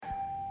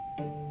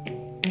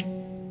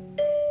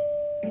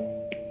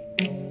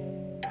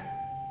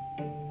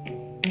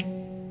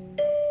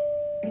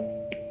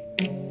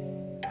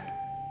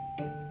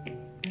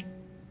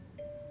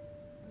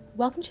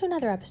Welcome to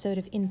another episode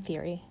of In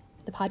Theory,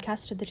 the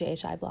podcast of the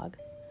JHI blog.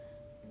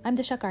 I'm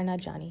Disha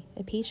Karnad-Jani,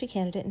 a PhD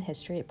candidate in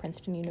history at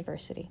Princeton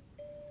University.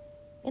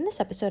 In this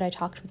episode, I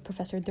talked with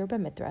Professor Durba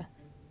Mitra,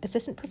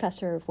 Assistant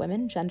Professor of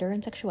Women, Gender,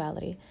 and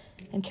Sexuality,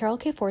 and Carol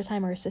K.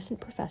 Forsheimer,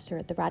 Assistant Professor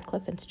at the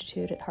Radcliffe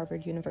Institute at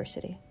Harvard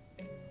University.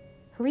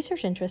 Her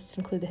research interests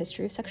include the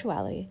history of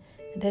sexuality,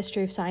 and the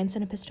history of science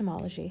and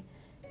epistemology,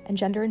 and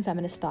gender and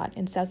feminist thought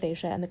in South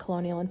Asia and the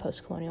colonial and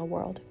post-colonial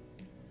world.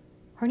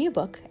 Her new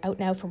book, out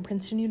now from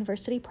Princeton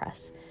University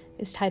Press,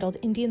 is titled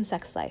Indian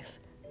Sex Life: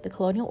 The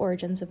Colonial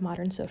Origins of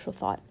Modern Social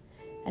Thought,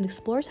 and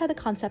explores how the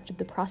concept of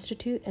the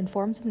prostitute and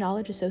forms of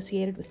knowledge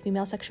associated with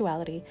female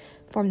sexuality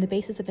form the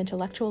basis of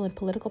intellectual and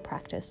political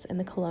practice in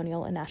the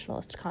colonial and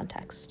nationalist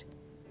context.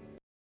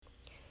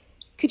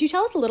 Could you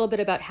tell us a little bit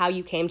about how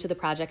you came to the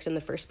project in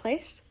the first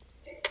place?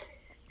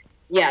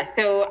 Yeah,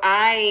 so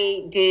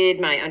I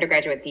did my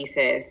undergraduate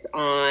thesis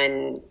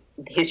on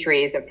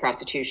histories of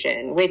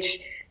prostitution, which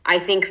I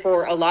think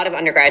for a lot of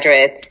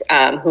undergraduates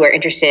who are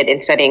interested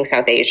in studying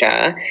South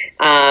Asia,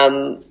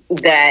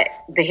 that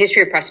the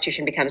history of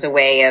prostitution becomes a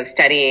way of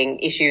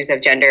studying issues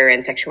of gender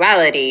and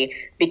sexuality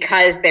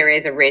because there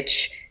is a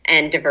rich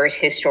and diverse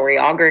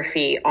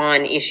historiography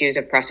on issues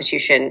of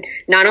prostitution,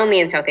 not only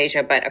in South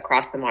Asia, but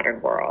across the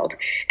modern world.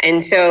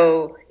 And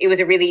so it was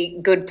a really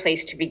good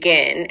place to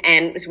begin.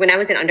 And when I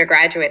was an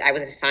undergraduate, I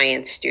was a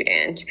science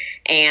student,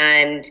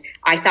 and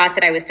I thought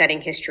that I was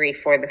studying history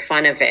for the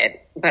fun of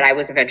it, but I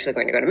was eventually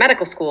going to go to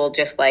medical school,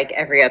 just like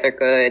every other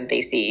good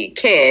Desi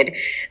kid.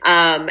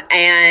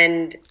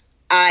 And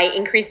I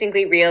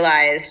increasingly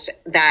realized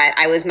that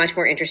I was much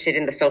more interested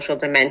in the social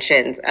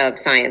dimensions of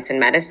science and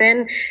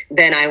medicine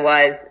than I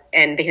was,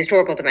 and the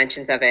historical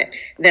dimensions of it,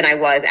 than I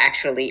was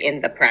actually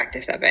in the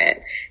practice of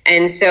it.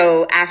 And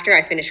so after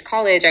I finished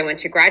college, I went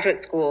to graduate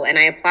school and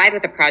I applied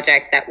with a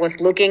project that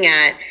was looking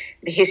at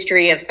the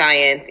history of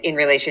science in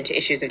relation to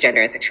issues of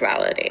gender and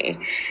sexuality.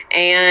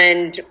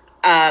 And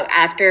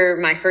after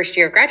my first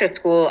year of graduate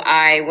school,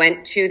 I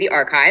went to the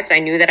archives. I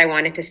knew that I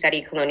wanted to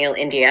study colonial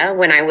India.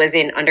 When I was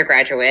in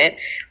undergraduate,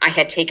 I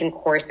had taken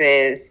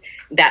courses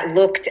that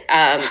looked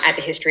at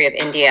the history of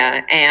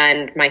India.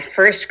 And my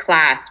first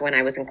class when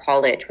I was in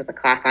college was a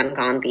class on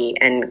Gandhi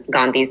and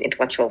Gandhi's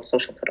intellectual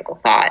social political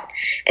thought.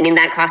 And in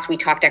that class, we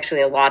talked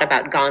actually a lot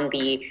about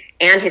Gandhi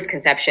and his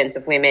conceptions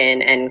of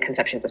women and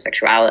conceptions of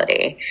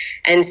sexuality.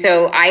 And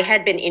so I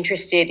had been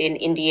interested in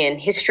Indian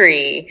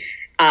history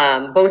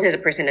both as a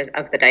person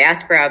of the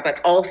diaspora,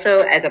 but also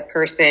as a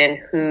person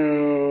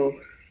who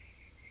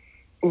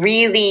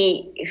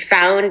really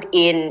found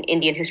in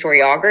Indian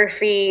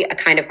historiography a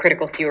kind of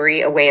critical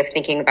theory, a way of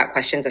thinking about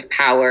questions of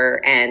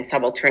power and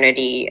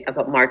subalternity,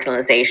 about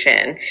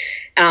marginalization,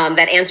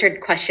 that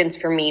answered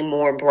questions for me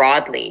more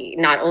broadly,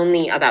 not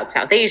only about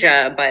South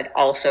Asia, but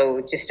also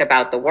just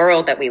about the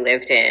world that we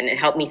lived in, and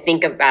helped me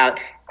think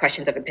about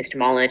questions of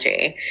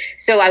epistemology.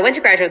 So I went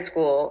to graduate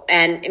school,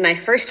 and in my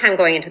first time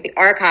going into the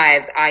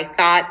archives, I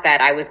thought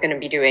that I was going to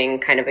be doing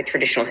kind of a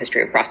traditional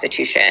history of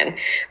prostitution.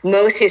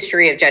 Most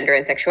history of gender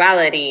and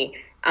sexuality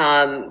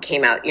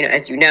came out,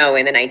 as you know,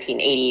 in the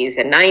 1980s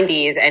and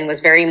 90s, and was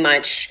very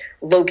much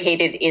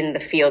located in the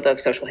field of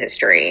social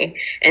history.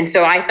 And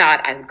so I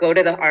thought I'd go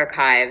to the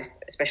archives,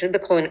 especially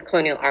the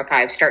colonial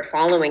archives, start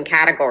following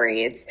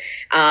categories.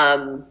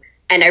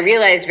 And I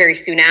realized very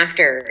soon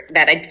after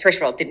that I, first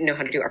of all, didn't know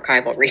how to do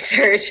archival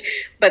research,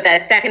 but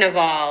that second of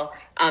all,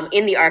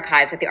 in the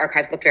archives, that the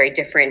archives looked very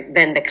different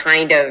than the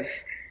kind of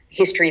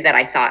history that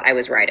I thought I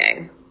was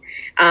writing.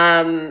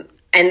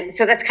 And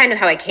so that's kind of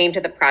how I came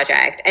to the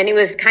project. And it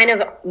was kind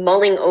of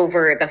mulling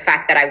over the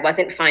fact that I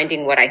wasn't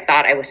finding what I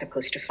thought I was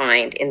supposed to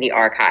find in the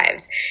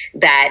archives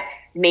that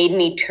made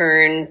me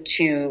turn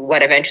to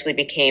what eventually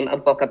became a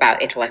book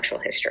about intellectual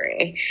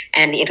history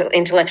and the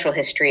intellectual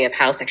history of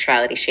how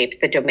sexuality shapes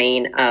the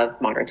domain of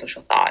modern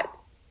social thought.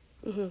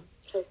 Mm-hmm.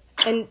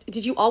 And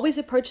did you always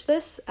approach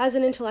this as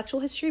an intellectual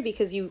history?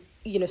 Because you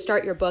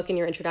start your book in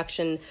your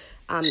introduction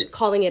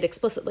calling it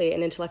explicitly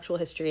an intellectual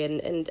history,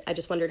 and I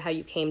just wondered how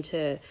you came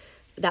to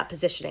that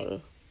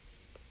positioning.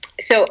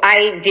 So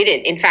I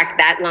didn't. In fact,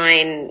 that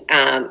line,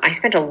 I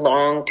spent a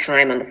long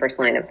time on the first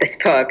line of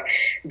this book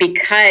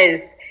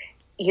because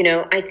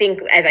I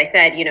think, as I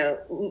said,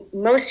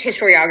 most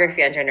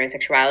historiography on gender and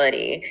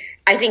sexuality,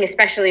 I think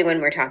especially when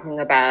we're talking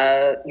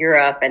about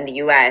Europe and the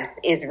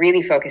US, is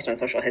really focused on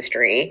social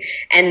history.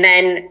 And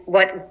then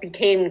what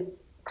became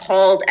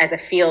called as a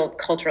field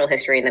cultural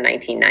history in the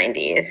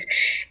 1990s.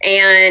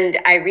 And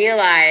I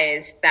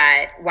realized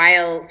that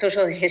while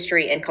social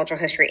history and cultural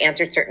history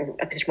answered certain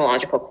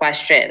epistemological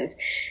questions,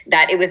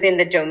 that it was in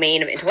the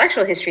domain of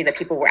intellectual history that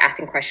people were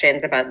asking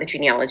questions about the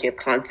genealogy of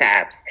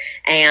concepts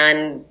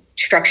and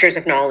structures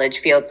of knowledge,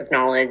 fields of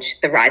knowledge,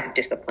 the rise of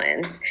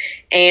disciplines.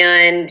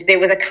 And there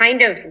was a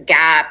kind of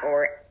gap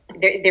or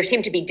there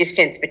seemed to be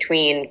distance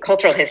between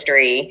cultural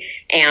history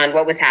and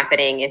what was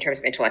happening in terms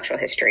of intellectual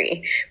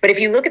history. But if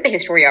you look at the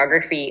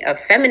historiography of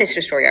feminist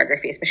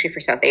historiography, especially for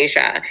South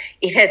Asia,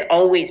 it has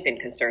always been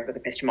concerned with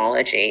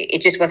epistemology.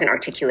 It just wasn't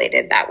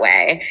articulated that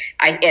way.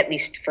 At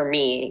least for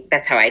me,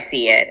 that's how I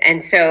see it.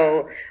 And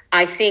so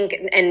I think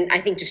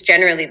just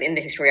generally in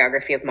the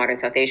historiography of modern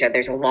South Asia,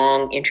 there's a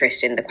long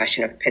interest in the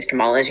question of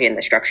epistemology and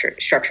the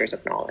structures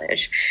of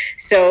knowledge.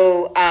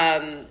 So,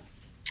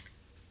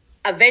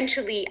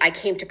 eventually, I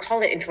came to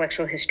call it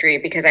intellectual history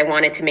because I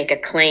wanted to make a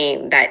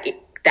claim that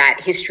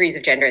histories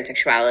of gender and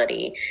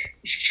sexuality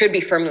should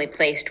be firmly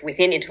placed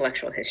within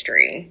intellectual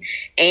history,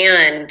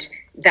 and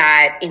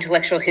that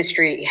intellectual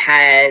history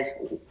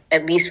has,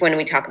 at least when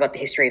we talk about the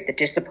history of the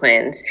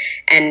disciplines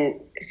and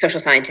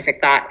social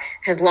scientific thought,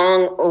 has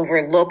long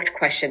overlooked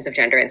questions of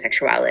gender and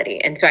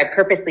sexuality. And so I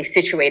purposely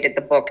situated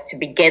the book to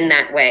begin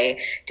that way,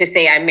 to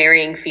say I'm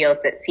marrying fields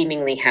that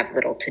seemingly have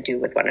little to do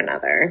with one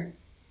another.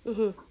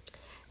 Mm-hmm.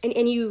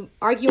 And you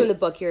argue in the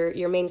book,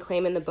 your main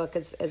claim in the book,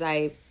 as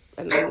I'm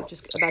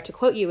just about to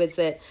quote you, is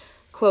that,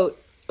 quote,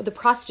 the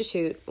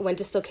prostitute, when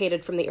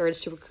dislocated from the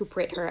urge to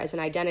recuperate her as an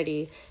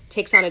identity,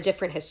 takes on a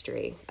different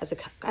history as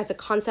a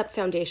concept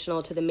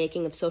foundational to the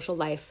making of social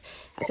life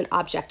as an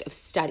object of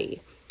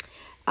study.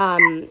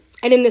 And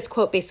in this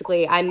quote,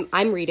 basically,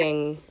 I'm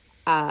reading,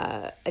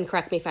 and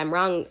correct me if I'm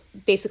wrong,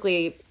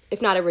 basically,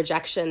 if not a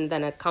rejection,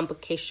 then a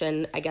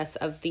complication, I guess,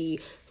 of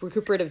the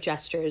recuperative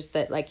gestures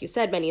that, like you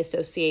said, many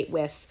associate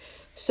with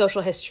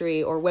social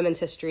history or women's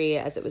history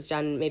as it was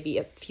done maybe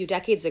a few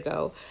decades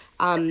ago.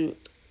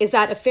 Is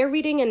that a fair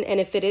reading? And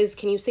if it is,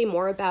 can you say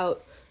more about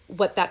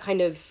what that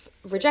kind of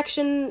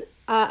rejection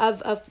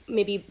of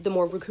maybe the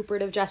more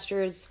recuperative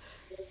gestures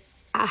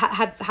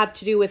have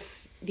to do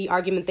with the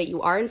argument that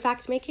you are in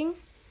fact making?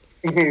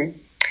 Mm-hmm.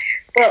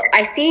 Well,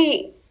 I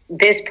see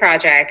this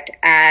project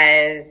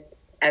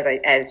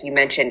as you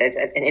mentioned, as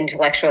an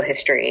intellectual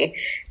history.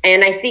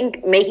 And I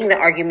think making the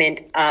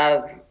argument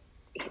of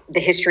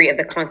the history of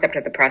the concept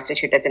of the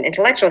prostitute as an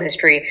intellectual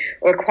history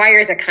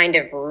requires a kind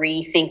of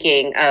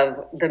rethinking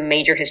of the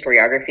major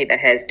historiography that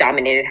has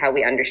dominated how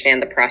we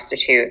understand the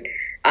prostitute,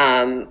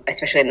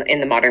 especially in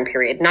the modern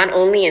period, not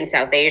only in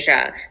South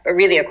Asia, but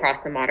really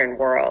across the modern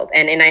world.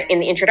 And in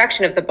the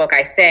introduction of the book,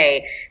 I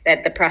say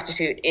that the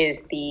prostitute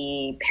is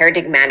the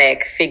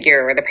paradigmatic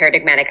figure or the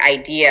paradigmatic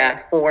idea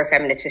for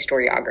feminist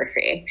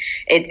historiography.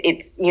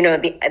 It's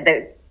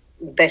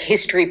the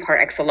history par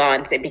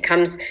excellence. It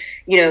becomes,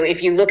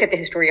 if you look at the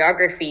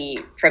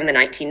historiography from the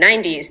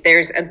 1990s,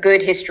 there's a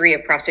good history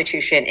of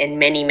prostitution in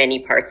many, many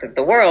parts of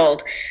the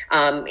world,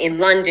 in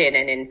London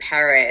and in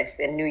Paris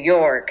and New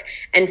York.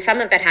 And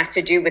some of that has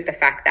to do with the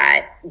fact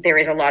that there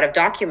is a lot of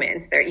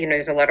documents.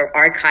 There's a lot of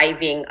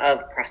archiving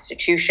of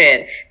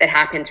prostitution that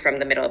happens from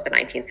the middle of the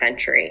 19th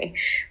century.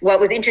 What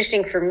was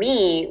interesting for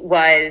me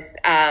was,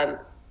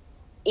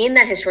 in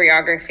that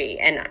historiography,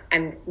 and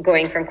I'm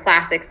going from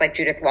classics like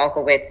Judith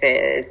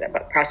Walkowitz's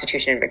about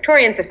prostitution in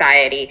Victorian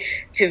society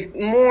to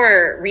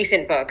more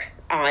recent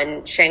books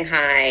on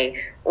Shanghai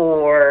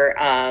or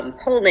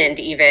Poland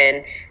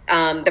even,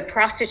 the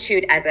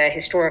prostitute as a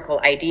historical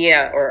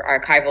idea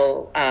or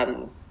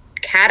archival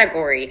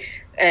category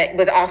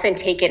was often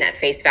taken at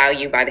face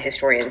value by the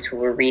historians who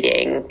were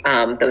reading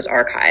those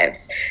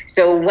archives.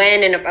 So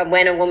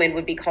when a woman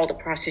would be called a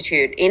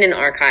prostitute in an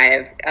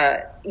archive,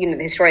 the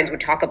historians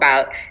would talk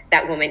about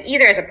that woman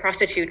either as a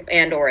prostitute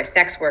and or a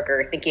sex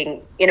worker,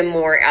 thinking in a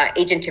more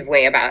agentive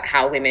way about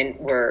how women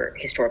were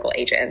historical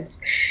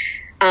agents.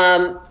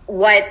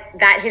 What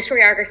that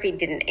historiography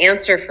didn't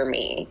answer for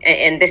me,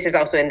 and this is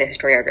also in the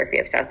historiography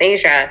of South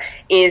Asia,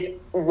 is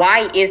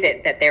why is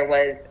it that there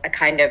was a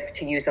kind of,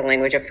 to use the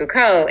language of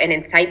Foucault, an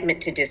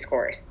incitement to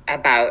discourse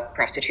about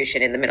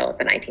prostitution in the middle of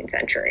the 19th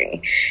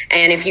century?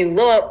 And if you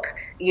look,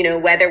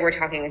 whether we're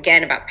talking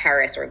again about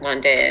Paris or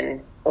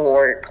London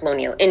or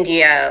colonial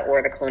India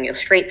or the colonial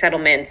strait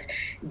settlements,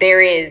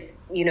 there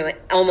is,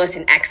 almost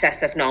an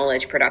excess of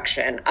knowledge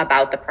production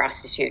about the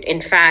prostitute.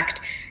 In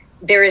fact,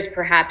 there is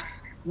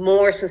perhaps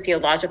more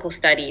sociological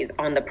studies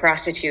on the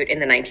prostitute in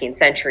the 19th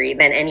century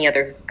than any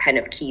other kind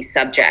of key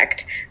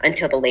subject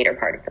until the later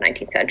part of the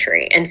 19th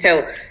century. And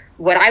so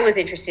what I was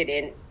interested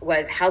in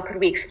was how could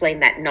we explain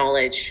that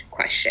knowledge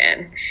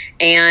question?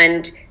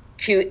 And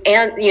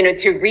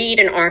to read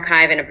an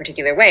archive in a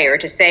particular way, or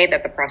to say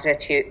that the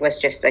prostitute was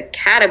just a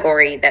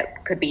category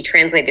that could be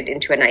translated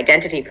into an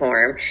identity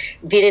form,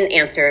 didn't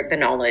answer the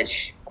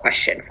knowledge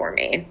question for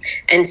me.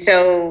 And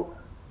so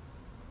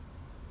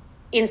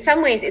in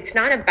some ways, it's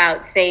not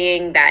about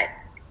saying that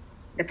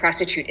the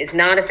prostitute is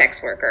not a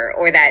sex worker,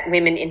 or that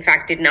women, in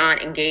fact, did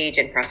not engage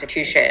in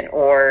prostitution,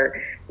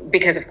 or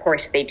because, of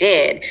course, they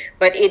did.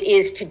 But it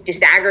is to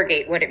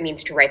disaggregate what it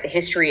means to write the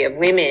history of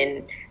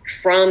women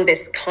from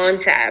this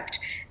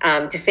concept,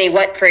 to say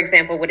what, for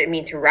example, would it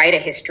mean to write a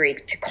history,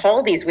 to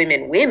call these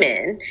women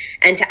women,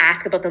 and to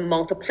ask about the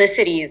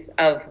multiplicities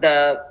of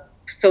the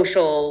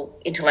social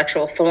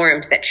intellectual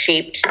forms that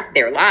shaped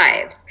their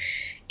lives.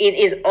 It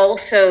is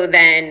also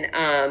then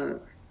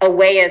a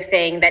way of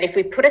saying that if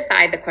we put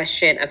aside the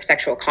question of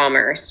sexual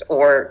commerce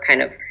or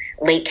kind of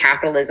late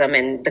capitalism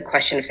and the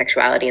question of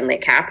sexuality in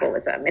late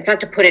capitalism, it's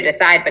not to put it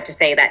aside, but to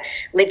say that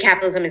late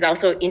capitalism is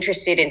also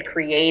interested in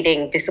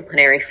creating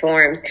disciplinary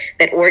forms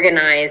that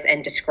organize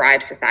and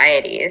describe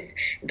societies,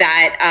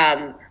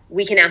 that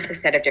we can ask a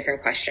set of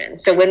different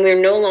questions. So when we're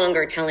no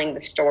longer telling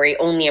the story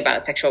only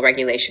about sexual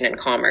regulation and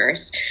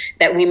commerce,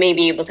 that we may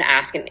be able to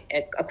ask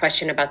a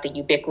question about the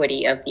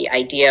ubiquity of the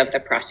idea of the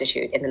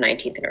prostitute in the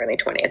 19th and early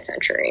 20th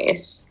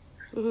centuries.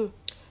 Mm-hmm.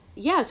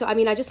 Yeah, so I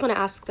mean, I just want to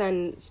ask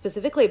then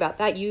specifically about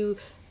that. You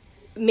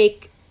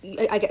make,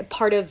 I get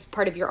part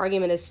of your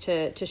argument is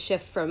to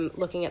shift from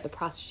looking at the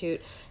prostitute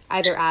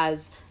either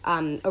as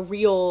a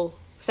real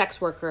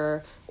sex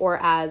worker or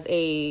as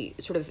a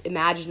sort of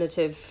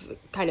imaginative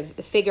kind of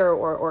figure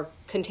or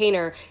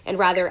container, and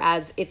rather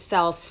as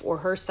itself or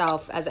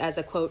herself as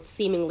a, quote,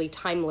 seemingly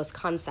timeless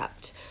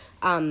concept.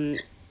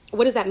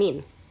 What does that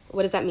mean?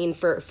 What does that mean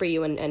for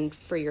you and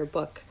for your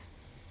book?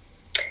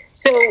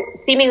 So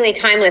seemingly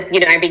timeless,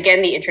 I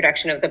began the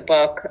introduction of the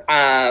book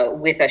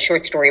with a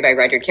short story by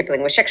Rudyard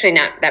Kipling, which actually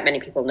not that many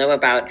people know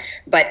about,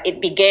 but it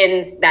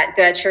begins,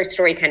 that short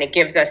story kind of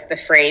gives us the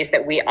phrase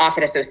that we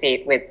often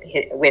associate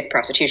with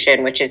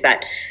prostitution, which is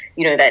that,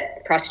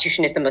 that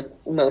prostitution is the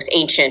most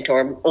ancient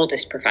or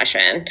oldest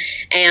profession.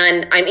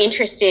 And I've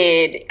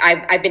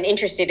been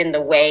interested in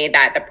the way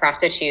that the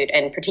prostitute,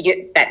 and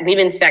particularly that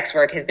women's sex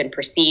work, has been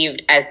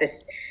perceived as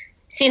this.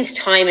 Since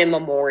time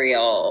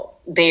immemorial,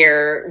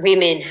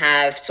 women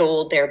have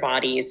sold their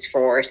bodies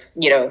for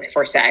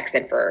sex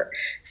and for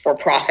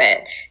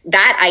profit.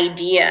 That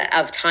idea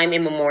of time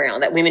immemorial,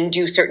 that women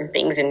do certain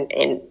things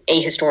in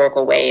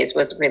ahistorical ways,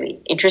 was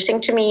really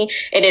interesting to me.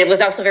 And it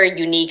was also very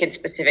unique and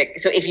specific.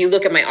 So if you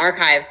look at my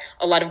archives,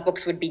 a lot of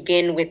books would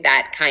begin with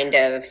that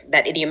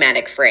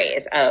idiomatic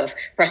phrase of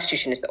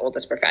prostitution is the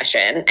oldest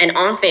profession. And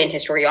often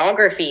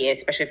historiography,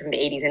 especially from the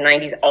 80s and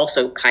 90s,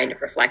 also kind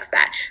of reflects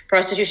that.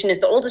 Prostitution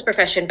is the oldest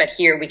profession, but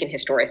here we can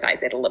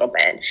historicize it a little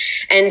bit.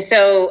 And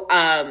so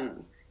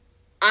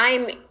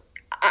I'm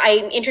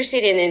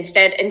interested in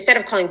instead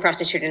of calling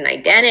prostitute an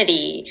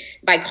identity,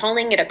 by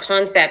calling it a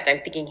concept.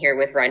 I'm thinking here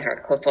with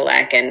Reinhard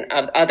Koselleck and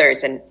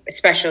others, and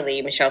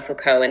especially Michel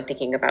Foucault, and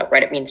thinking about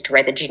what it means to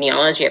write the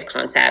genealogy of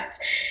concepts.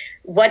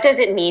 What does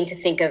it mean to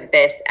think of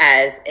this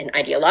as an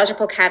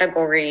ideological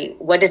category?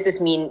 What does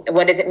it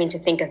mean to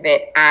think of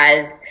it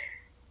as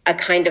a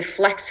kind of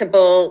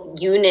flexible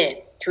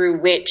unit through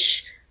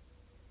which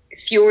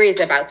theories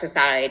about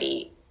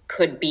society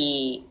could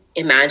be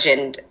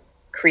imagined,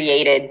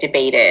 created,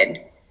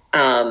 debated,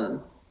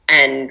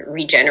 and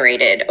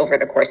regenerated over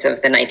the course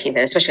of the 19th and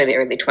especially the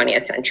early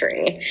 20th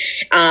century.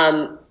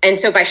 And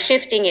so by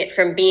shifting it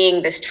from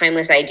being this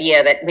timeless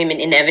idea that women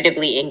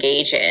inevitably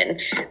engage in,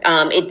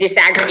 it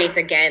disaggregates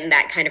again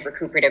that kind of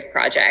recuperative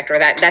project, or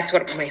that's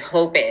what my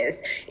hope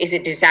is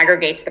it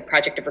disaggregates the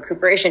project of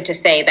recuperation to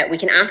say that we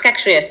can ask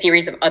actually a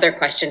series of other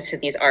questions to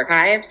these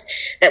archives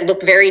that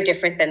look very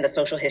different than the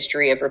social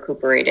history of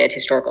recuperated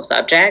historical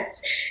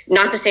subjects.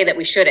 Not to say that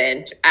we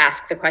shouldn't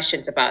ask the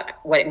questions about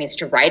what it means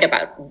to write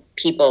about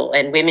people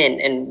and women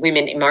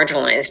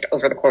marginalized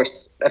over the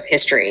course of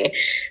history,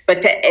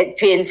 but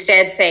to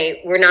instead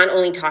say we're not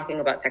only talking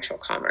about sexual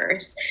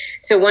commerce.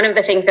 So one of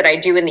the things that I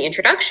do in the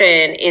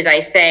introduction is I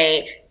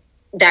say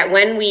that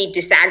when we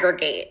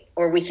disaggregate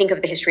or we think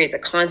of the history as a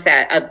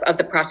concept of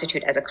the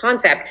prostitute as a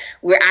concept,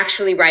 we're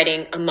actually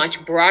writing a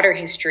much broader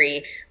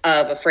history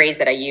of a phrase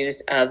that I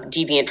use of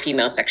deviant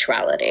female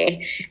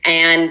sexuality.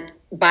 And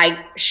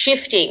by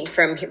shifting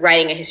from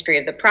writing a history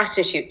of the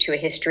prostitute to a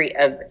history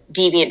of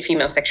deviant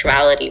female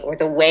sexuality, or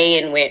the way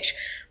in which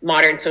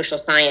modern social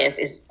science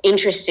is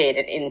interested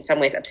and in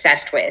some ways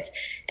obsessed with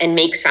and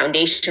makes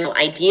foundational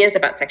ideas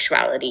about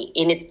sexuality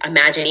in its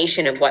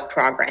imagination of what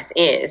progress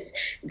is,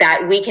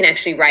 that we can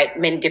actually write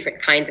many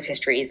different kinds of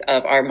histories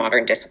of our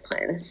modern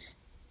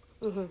disciplines.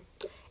 Mm-hmm.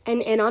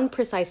 And on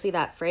precisely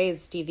that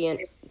phrase, deviant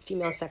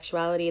female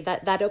sexuality,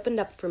 that opened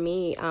up for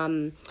me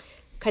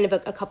kind of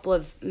a couple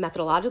of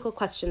methodological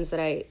questions that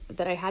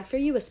I had for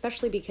you,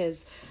 especially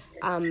because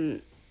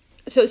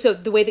so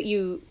the way that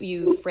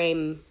you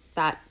frame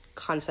that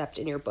concept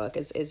in your book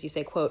is you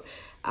say, quote,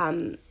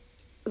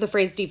 the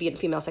phrase deviant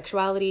female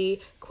sexuality,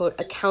 quote,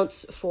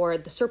 accounts for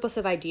the surplus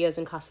of ideas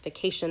and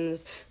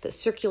classifications that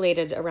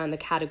circulated around the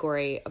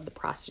category of the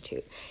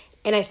prostitute.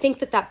 And I think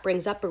that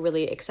brings up a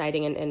really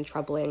exciting and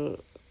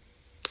troubling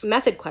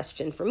method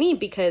question for me,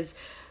 because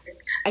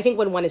I think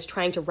when one is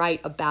trying to write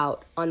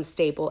about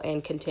unstable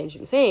and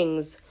contingent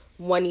things,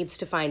 one needs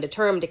to find a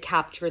term to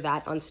capture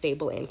that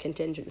unstable and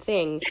contingent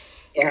thing.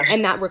 Yeah.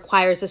 And that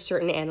requires a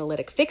certain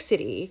analytic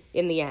fixity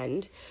in the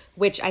end,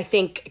 which I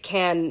think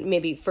can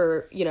maybe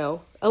for,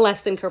 a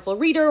less than careful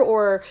reader,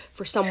 or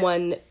for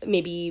someone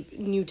maybe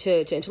new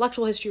to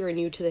intellectual history or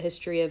new to the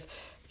history of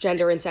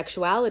gender and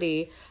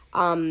sexuality,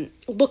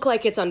 look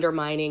like it's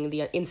undermining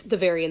the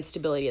very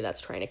instability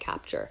that's trying to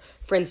capture.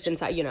 For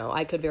instance,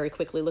 I could very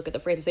quickly look at the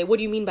phrase and say, what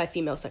do you mean by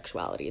female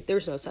sexuality?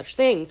 There's no such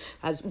thing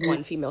as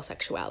one female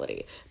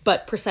sexuality.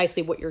 But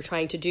precisely what you're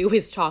trying to do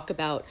is talk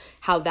about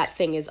how that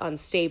thing is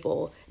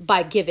unstable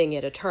by giving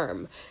it a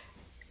term.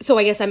 So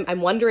I guess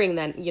I'm wondering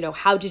then,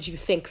 how did you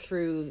think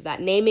through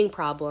that naming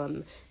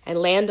problem and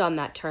land on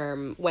that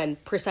term when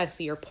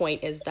precisely your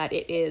point is that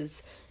it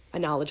is a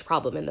knowledge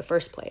problem in the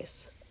first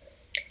place?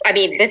 I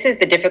mean, this is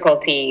the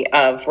difficulty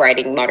of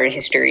writing modern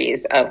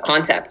histories of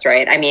concepts,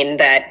 right? I mean,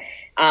 that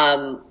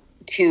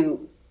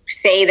to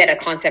say that a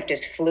concept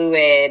is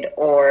fluid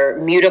or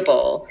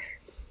mutable,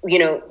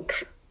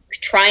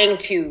 trying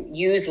to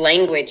use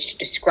language to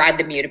describe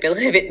the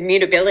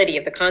mutability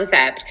of the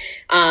concept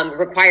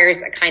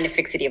requires a kind of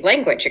fixity of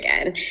language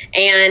again.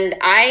 And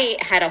I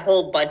had a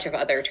whole bunch of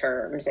other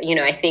terms.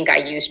 I think I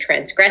used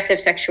transgressive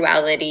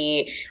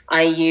sexuality.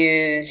 I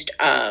used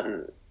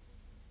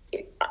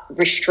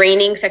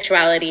restraining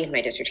sexuality in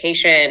my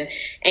dissertation,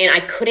 and I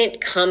couldn't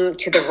come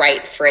to the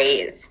right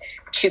phrase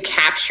to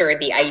capture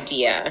the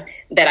idea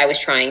that I was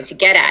trying to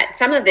get at.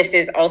 Some of this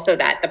is also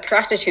that the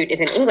prostitute is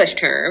an English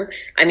term.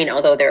 I mean,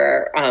 although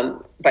there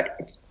are, but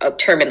it's a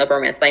term in the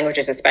Romance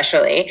languages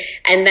especially.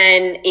 And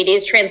then it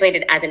is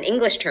translated as an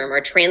English term or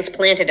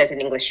transplanted as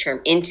an English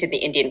term into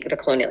the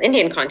colonial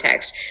Indian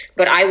context.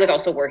 But I was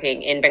also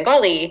working in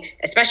Bengali,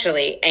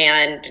 especially,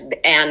 and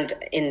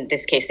in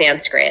this case,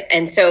 Sanskrit.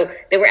 And so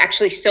there were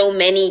actually so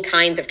many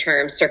kinds of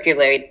terms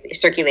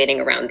circulating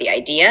around the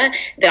idea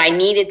that I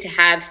needed to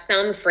have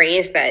some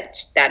phrase that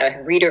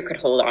a reader could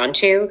hold on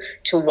to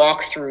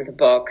walk through the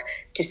book,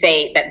 to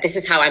say that this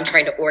is how I'm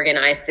trying to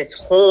organize this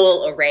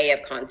whole array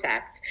of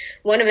concepts.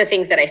 One of the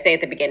things that I say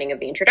at the beginning of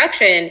the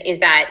introduction is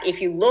that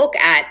if you look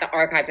at the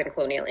archives in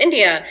colonial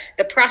India,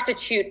 the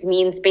prostitute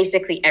means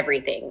basically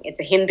everything. It's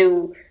a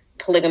Hindu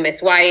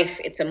polygamous wife,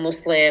 it's a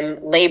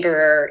Muslim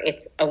laborer,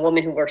 it's a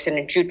woman who works in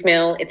a jute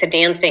mill, it's a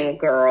dancing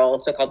girl,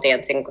 so-called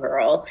dancing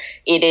girl.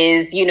 It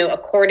is, a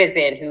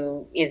courtesan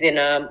who is in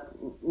a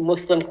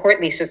Muslim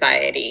courtly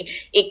society.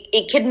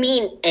 It could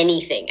mean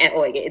anything.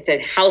 It's a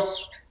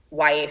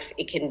housewife.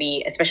 It can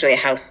be especially a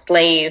house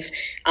slave.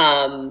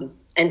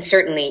 And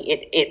certainly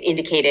it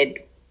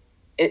indicated,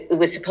 it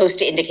was supposed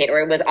to indicate,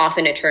 or it was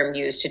often a term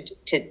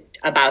used to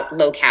about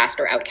low caste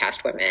or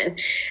outcast women.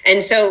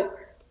 And so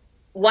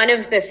one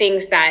of the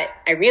things that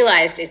I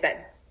realized is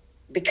that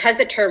because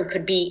the term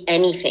could be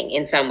anything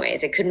in some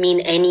ways, it could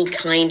mean any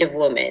kind of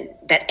woman,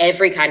 that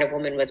every kind of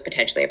woman was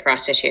potentially a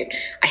prostitute,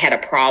 I had a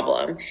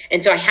problem.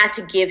 And so I had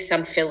to give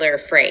some filler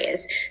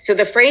phrase. So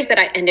the phrase that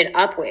I ended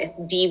up with,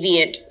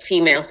 deviant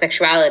female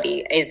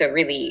sexuality, is a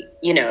really,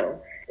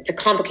 it's a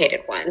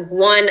complicated one.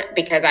 One,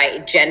 because I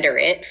gender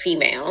it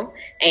female,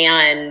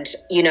 and,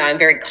 I'm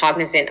very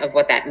cognizant of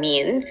what that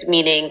means,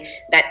 meaning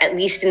that at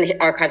least in the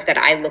archives that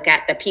I look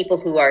at, the people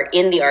who are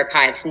in the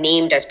archives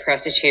named as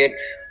prostitute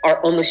are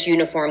almost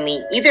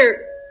uniformly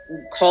either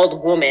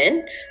called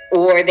woman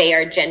or they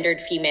are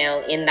gendered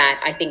female, in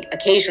that I think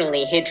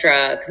occasionally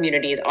Hijra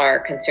communities are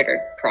considered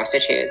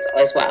prostitutes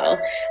as well,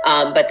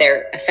 but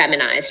they're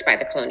feminized by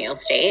the colonial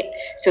state.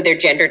 So they're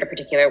gendered a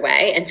particular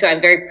way. And so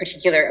I'm very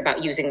particular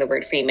about using the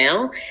word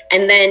female.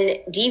 And then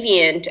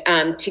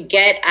deviant, to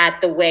get at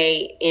the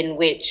way in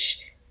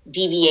which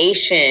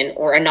deviation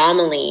or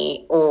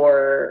anomaly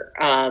or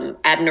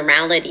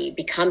abnormality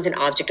becomes an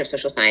object of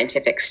social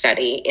scientific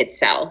study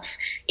itself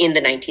in the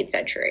 19th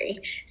century.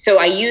 So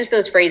I use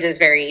those phrases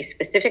very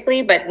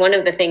specifically, but one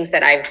of the things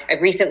that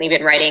I've recently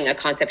been writing a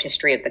concept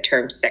history of the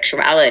term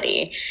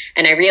sexuality,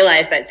 and I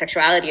realized that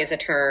sexuality is a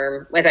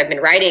term, as I've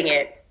been writing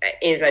it,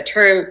 is a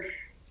term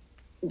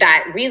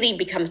that really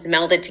becomes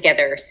melded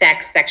together,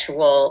 sex,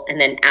 sexual, and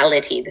then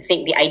ality.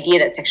 The idea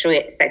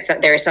that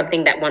there is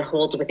something that one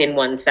holds within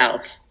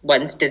oneself,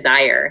 one's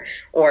desire,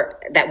 or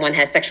that one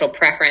has sexual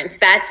preference.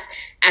 That's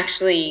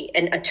actually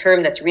a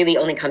term that's really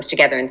only comes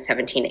together in the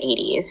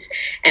 1780s.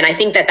 And I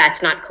think that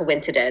that's not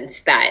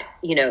coincidence that,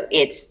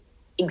 it's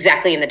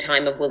exactly in the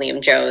time of William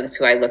Jones,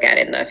 who I look at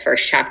in the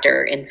first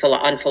chapter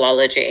on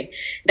philology,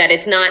 that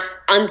it's not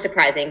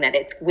unsurprising that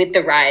it's with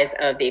the rise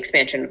of the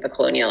expansion of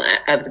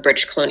the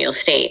British colonial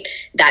state,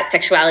 that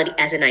sexuality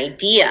as an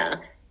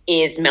idea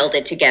is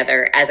melded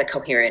together as a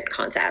coherent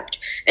concept.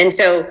 And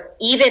so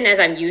even as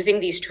I'm using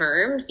these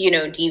terms,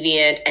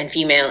 deviant and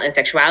female and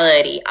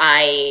sexuality,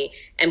 I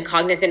am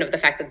cognizant of the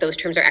fact that those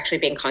terms are actually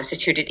being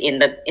constituted in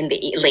the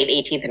late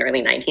 18th and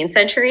early 19th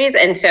centuries.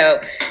 And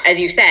so,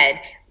 as you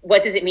said,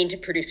 what does it mean to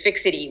produce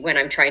fixity when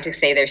I'm trying to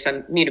say there's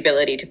some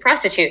mutability to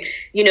prostitute?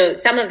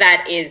 Some of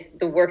that is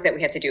the work that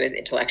we have to do as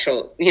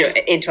intellectual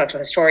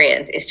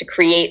historians, is to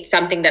create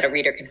something that a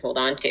reader can hold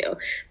on to.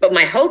 But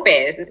my hope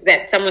is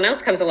that someone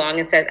else comes along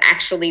and says,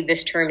 actually,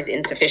 this term is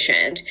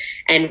insufficient.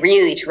 And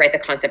really, to write the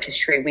concept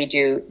history, we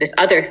do this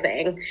other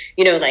thing.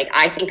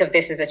 I think of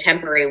this as a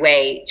temporary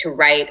way to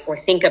write or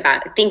think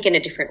in a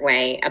different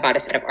way about a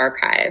set of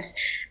archives.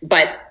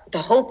 But the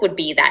hope would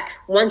be that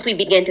once we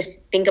begin to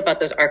think about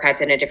those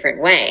archives in a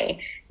different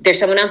way, there's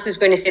someone else who's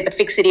going to say the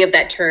fixity of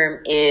that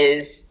term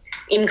is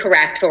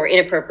incorrect or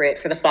inappropriate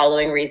for the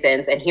following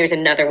reasons, and here's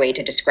another way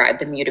to describe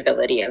the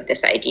mutability of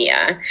this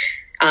idea.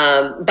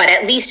 But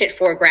at least it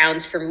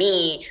foregrounds for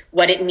me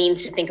what it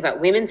means to think about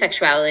women's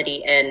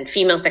sexuality and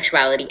female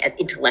sexuality as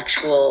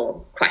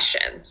intellectual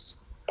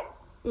questions.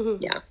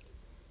 Mm-hmm.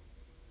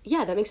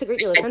 Yeah, that makes a great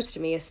deal of sense to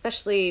me,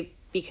 especially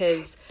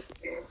because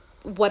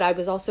what I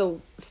was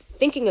also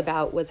thinking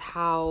about was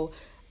how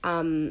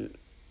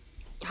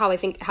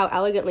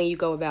elegantly you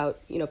go about,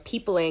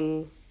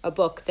 peopling a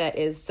book that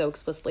is so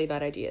explicitly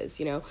about ideas.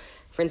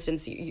 For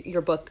instance,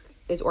 your book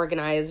is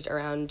organized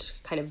around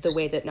kind of the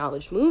way that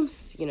knowledge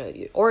moves,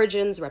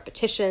 origins,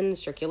 repetition,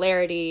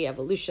 circularity,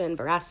 evolution,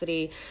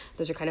 veracity.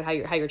 Those are kind of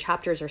how your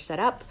chapters are set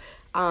up.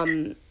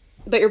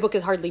 But your book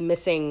is hardly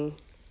missing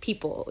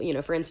people.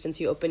 For instance,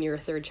 you open your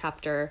third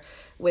chapter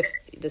with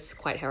this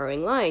quite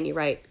harrowing line. You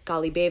write,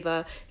 Gali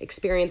Beva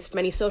experienced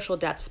many social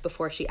deaths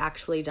before she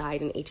actually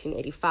died in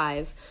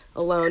 1885,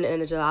 alone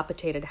in a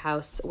dilapidated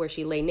house where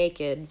she lay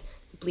naked,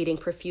 bleeding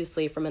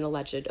profusely from an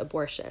alleged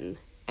abortion.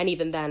 And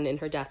even then, in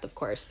her death, of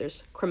course,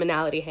 there's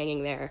criminality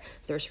hanging there,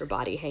 there's her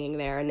body hanging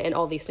there, and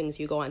all these things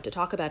you go on to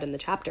talk about in the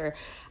chapter.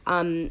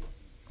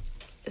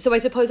 So I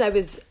suppose I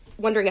was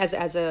wondering,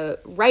 as a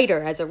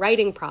writer, as a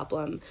writing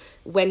problem,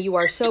 when you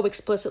are so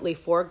explicitly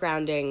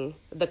foregrounding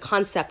the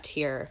concept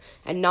here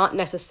and not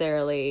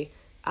necessarily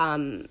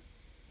some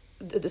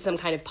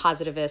kind of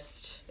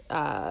positivist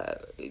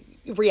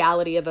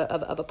reality of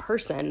a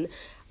person,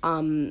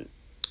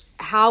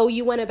 how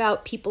you went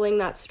about peopling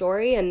that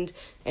story, and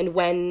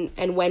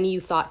when you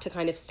thought to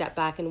kind of step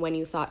back, and when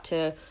you thought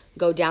to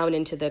go down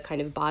into the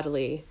kind of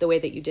bodily, the way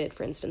that you did,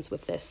 for instance,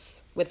 with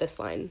this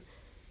line.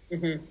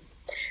 Mm-hmm.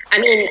 I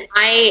mean,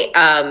 I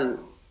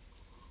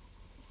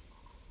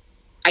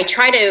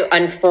try to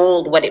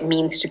unfold what it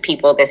means to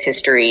people this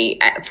history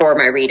for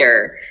my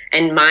reader,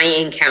 and my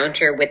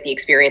encounter with the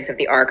experience of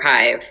the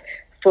archive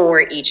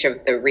for each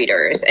of the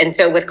readers. And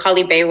so with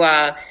Gali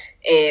Beva,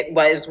 it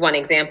was one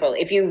example.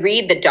 If you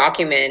read the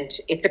document,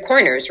 it's a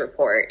coroner's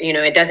report.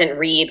 It doesn't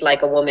read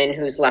like a woman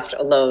who's left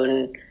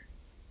alone,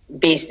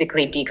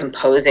 basically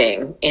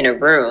decomposing in a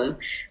room.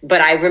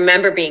 But I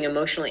remember being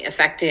emotionally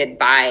affected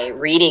by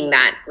reading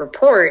that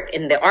report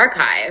in the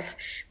archive.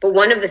 But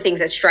one of the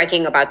things that's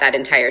striking about that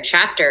entire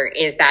chapter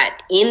is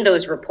that in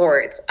those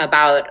reports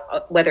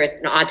about whether it's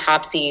an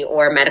autopsy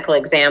or a medical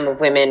exam of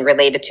women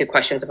related to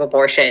questions of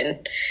abortion,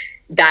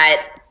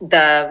 that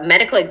the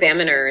medical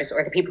examiners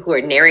or the people who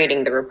are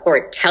narrating the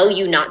report tell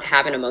you not to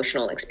have an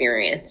emotional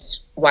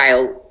experience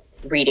while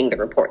reading the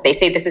report. They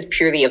say this is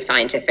purely of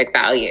scientific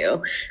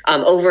value,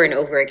 over and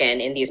over again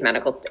in these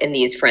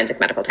forensic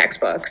medical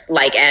textbooks,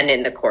 and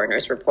in the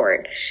coroner's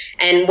report.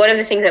 And one of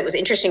the things that was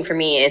interesting for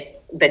me is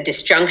the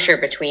disjuncture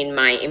between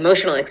my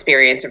emotional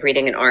experience of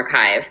reading an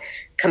archive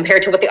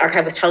compared to what the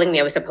archive was telling me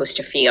I was supposed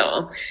to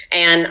feel.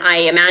 And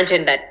I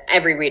imagine that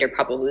every reader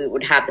probably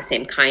would have the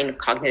same kind of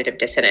cognitive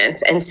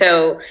dissonance. And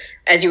so,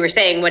 as you were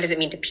saying, what does it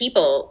mean to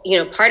people?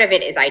 Part of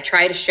it is I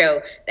try to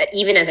show that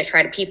even as I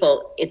try to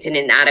people, it's an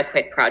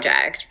inadequate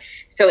project.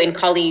 So in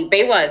Gali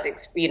Bewa's,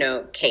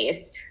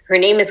 case, her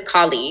name is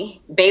Gali.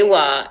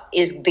 Bewa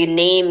is the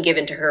name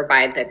given to her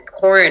by the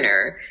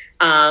coroner,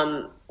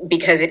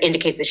 because it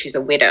indicates that she's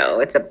a widow.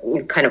 It's a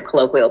kind of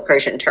colloquial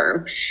Persian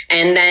term.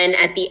 And then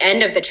at the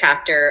end of the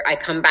chapter, I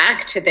come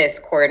back to this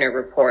coroner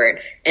report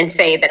and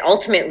say that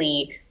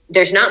ultimately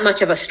there's not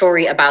much of a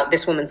story about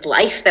this woman's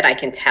life that I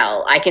can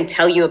tell. I can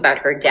tell you about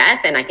her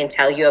death, and I can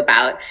tell you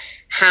about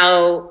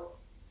how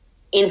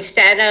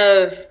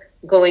instead of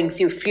going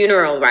through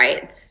funeral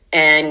rites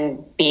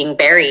and being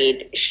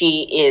buried,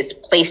 she is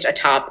placed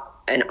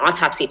atop an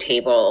autopsy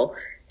table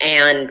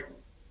and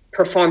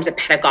performs a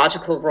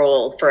pedagogical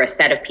role for a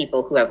set of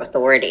people who have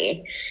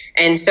authority.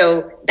 And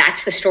so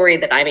that's the story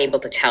that I'm able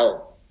to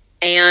tell.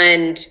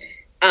 And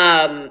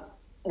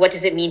what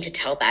does it mean to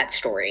tell that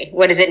story?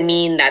 What does it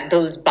mean that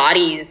those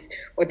bodies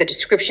or the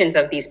descriptions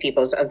of these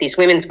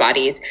women's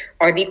bodies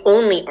are the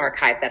only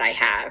archive that I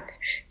have?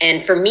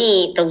 And for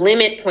me, the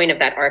limit point of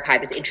that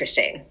archive is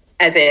interesting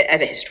as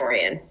a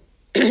historian.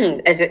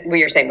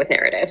 We were saying with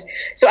narrative.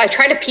 So I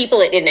try to people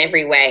it in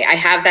every way. I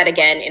have that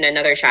again in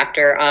another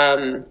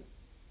chapter,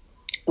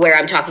 where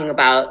I'm talking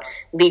about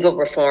legal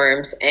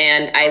reforms,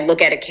 and I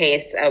look at a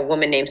case, a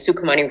woman named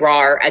Sukumani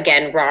Rar,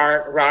 again,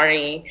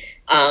 Rari,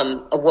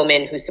 a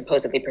woman who's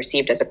supposedly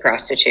perceived as a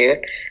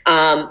prostitute,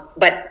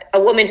 but a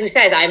woman who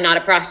says, I'm not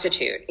a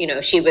prostitute.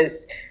 She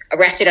was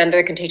arrested under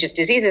the Contagious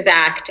Diseases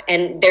Act,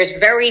 and there's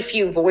very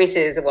few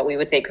voices, what we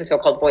would say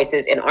so-called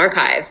voices, in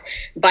archives.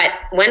 But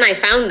when I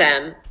found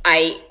them,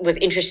 I was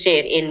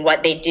interested in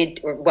what they did,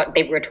 or what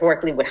they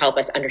rhetorically would help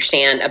us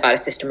understand about a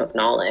system of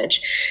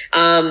knowledge.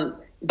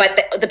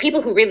 But the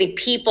people who really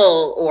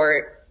people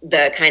or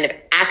the kind of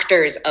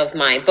actors of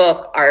my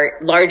book are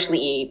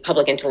largely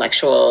public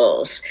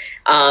intellectuals,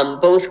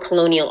 both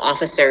colonial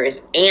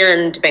officers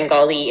and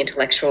Bengali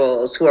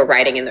intellectuals who are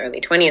writing in the early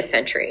 20th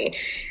century.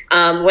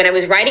 When I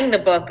was writing the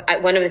book,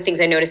 one of the things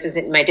I noticed is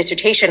in my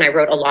dissertation, I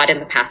wrote a lot in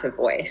the passive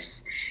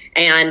voice.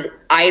 And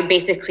I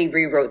basically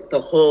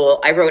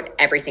I wrote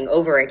everything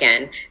over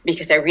again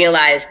because I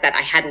realized that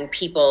I hadn't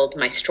peopled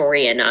my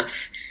story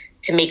enough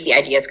to make the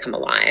ideas come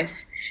alive.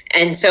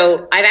 And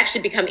so I've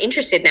actually become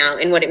interested now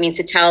in what it means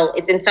to tell.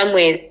 It's in some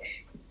ways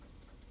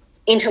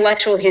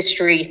intellectual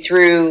history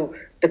through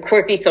the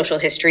quirky social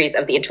histories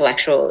of the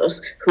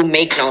intellectuals who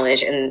make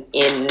knowledge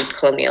in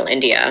colonial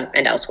India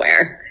and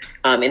elsewhere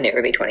in the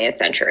early 20th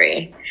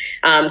century.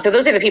 So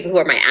those are the people who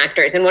are my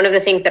actors. And one of the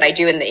things that I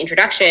do in the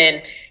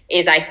introduction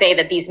is I say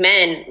that these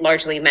men,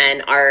 largely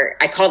men,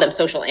 I call them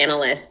social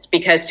analysts,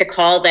 because to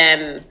call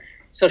them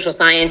social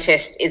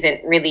scientists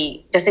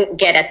doesn't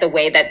get at the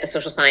way that the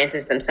social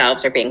sciences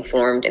themselves are being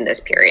formed in this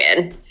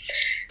period.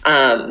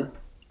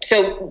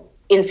 So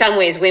in some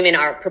ways, women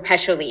are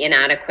perpetually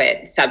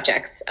inadequate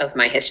subjects of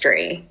my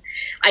history.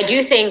 I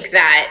do think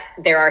that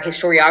there are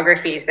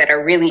historiographies that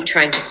are really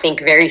trying to think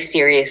very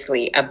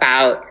seriously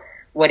about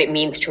what it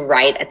means to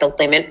write at the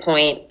limit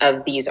point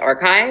of these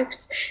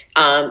archives.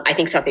 I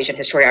think South Asian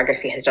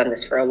historiography has done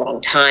this for a long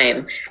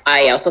time.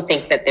 I also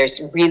think that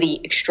there's really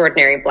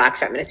extraordinary Black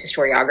feminist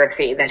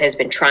historiography that has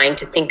been trying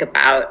to think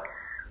about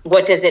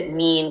what does it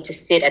mean to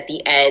sit at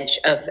the edge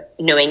of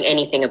knowing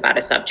anything about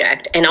a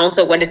subject, and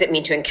also what does it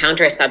mean to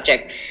encounter a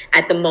subject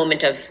at the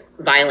moment of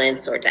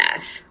violence or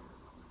death.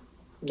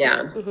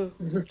 Yeah.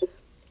 Mm-hmm.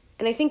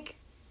 And I think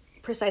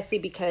precisely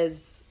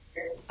because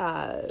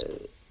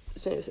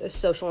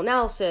social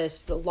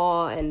analysis, the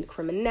law and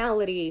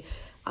criminality,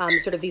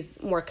 sort of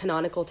these more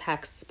canonical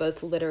texts,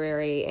 both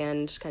literary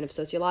and kind of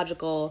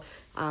sociological,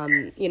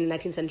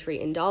 19th century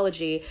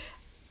Indology,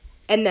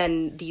 and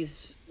then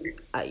these,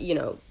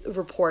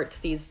 reports,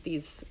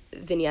 these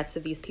vignettes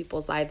of these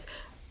people's lives,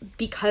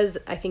 because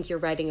I think you're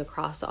writing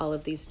across all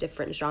of these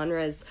different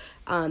genres,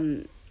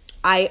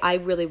 I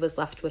really was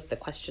left with the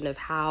question of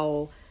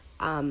how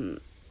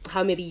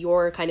maybe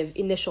your kind of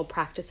initial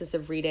practices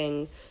of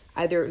reading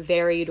either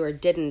varied or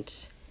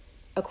didn't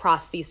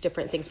across these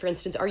different things. For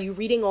instance, are you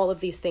reading all of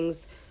these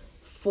things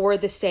for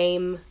the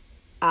same,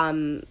 I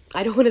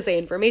don't want to say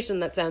information,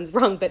 that sounds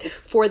wrong, but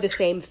for the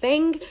same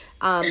thing?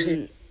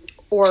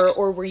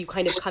 Or were you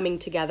kind of coming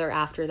together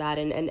after that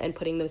and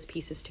putting those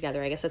pieces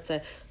together? I guess that's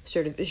a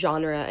sort of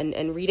genre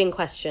and reading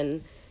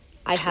question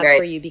I have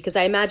for you, because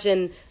I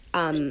imagine,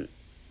 I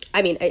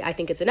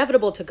think it's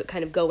inevitable to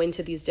kind of go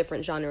into these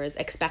different genres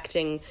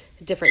expecting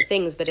different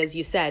things, but as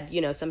you said,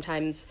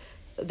 sometimes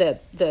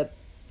the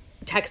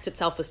text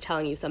itself was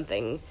telling you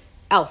something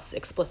else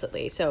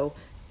explicitly. So,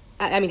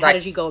 how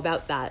did you go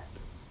about that?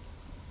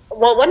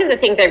 Well, one of the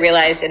things I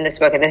realized in this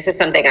book, and this is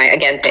something I,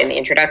 again, say in the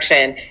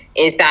introduction,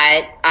 is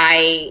that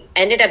I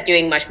ended up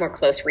doing much more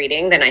close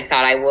reading than I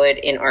thought I would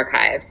in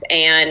archives.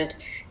 And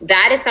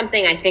that is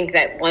something I think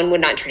that one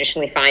would not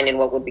traditionally find in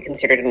what would be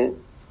considered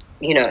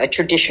a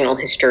traditional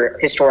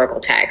historical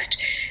text.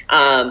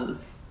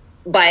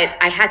 But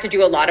I had to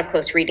do a lot of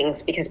close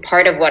readings because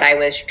part of what I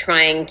was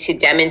trying to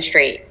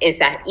demonstrate is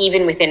that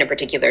even within a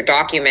particular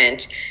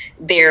document,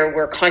 there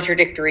were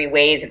contradictory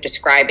ways of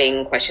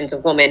describing questions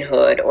of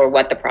womanhood or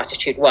what the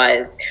prostitute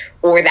was,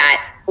 or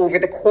that over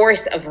the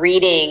course of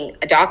reading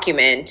a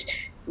document,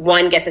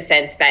 one gets a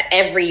sense that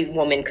every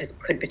woman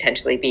could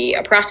potentially be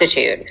a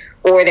prostitute,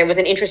 or there was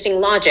an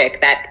interesting logic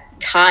that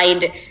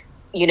tied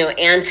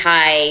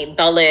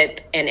anti-Dalit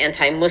and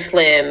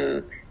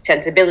anti-Muslim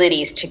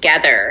sensibilities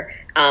together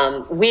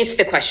with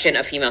the question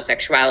of female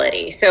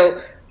sexuality. So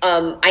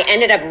I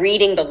ended up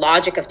reading the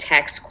logic of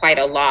text quite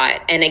a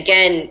lot. And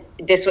again,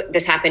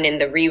 this happened in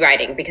the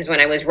rewriting, because when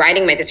I was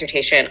writing my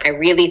dissertation, I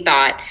really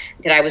thought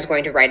that I was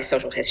going to write a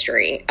social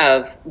history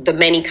of the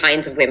many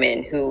kinds of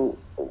women who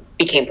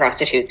became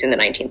prostitutes in the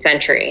 19th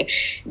century.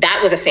 That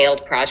was a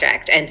failed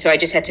project. And so I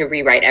just had to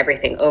rewrite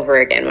everything over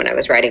again when I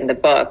was writing the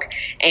book.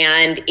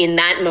 And in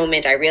that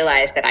moment, I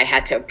realized that I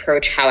had to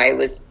approach how I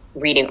was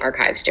reading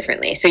archives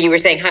differently. So you were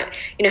saying,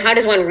 how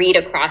does one read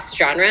across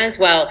genres?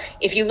 Well,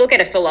 if you look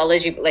at a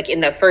philology, like in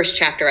the first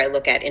chapter, I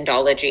look at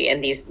Indology,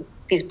 and these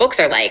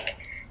books are like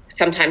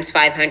sometimes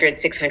 500,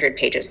 600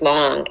 pages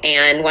long.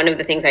 And one of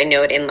the things I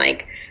note in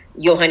like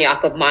Johann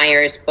Jakob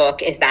Meyer's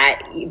book is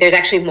that there's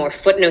actually more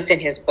footnotes in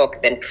his book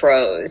than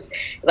prose.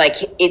 Like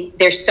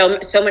there's so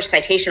much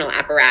citational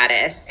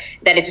apparatus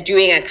that it's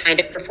doing a kind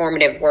of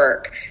performative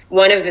work.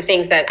 One of the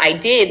things that I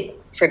did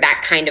for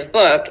that kind of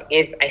book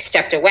is I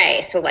stepped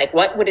away. So like,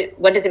 what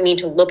does it mean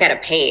to look at a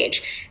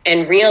page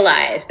and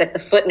realize that the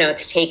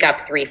footnotes take up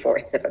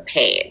 3/4 of a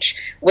page?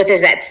 What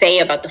does that say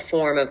about the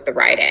form of the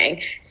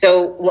writing?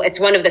 So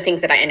it's one of the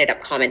things that I ended up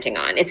commenting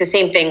on. It's the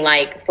same thing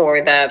like for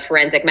the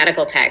forensic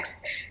medical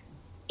text.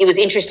 it was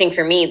interesting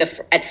for me.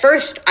 At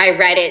first, I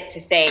read it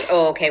to say,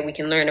 oh, okay, we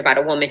can learn about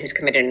a woman who's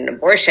committed an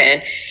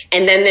abortion.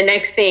 And then the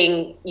next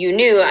thing you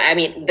knew, I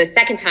mean, the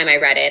second time I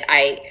read it,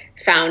 I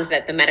found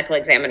that the medical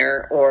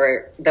examiner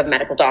or the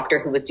medical doctor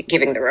who was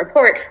giving the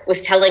report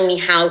was telling me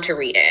how to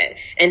read it.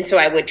 And so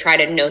I would try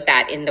to note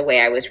that in the way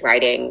I was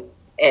writing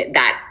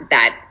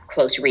that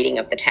close reading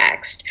of the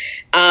text.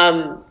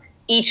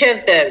 Each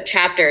of the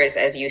chapters,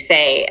 as you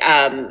say,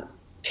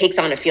 takes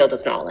on a field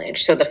of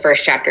knowledge. So the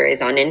first chapter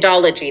is on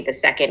Indology. The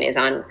second is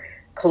on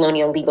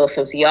colonial legal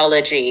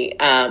sociology,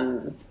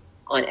 on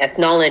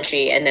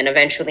ethnology, and then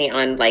eventually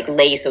on like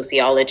lay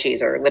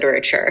sociologies or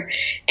literature.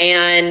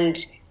 And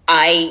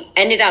I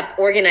ended up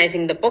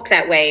organizing the book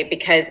that way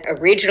because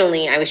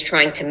originally I was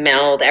trying to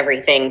meld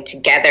everything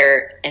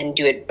together and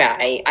do it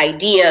by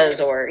ideas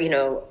or,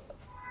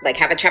 like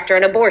have a chapter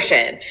on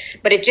abortion.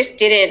 But it just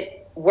didn't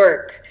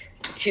work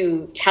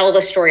to tell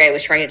the story I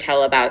was trying to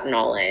tell about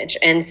knowledge.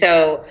 And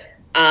so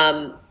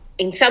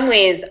in some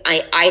ways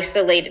I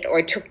isolated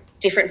or took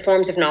different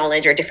forms of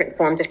knowledge or different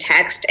forms of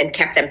text and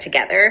kept them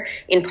together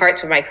in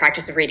parts where my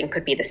practice of reading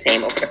could be the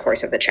same over the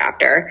course of the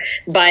chapter.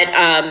 But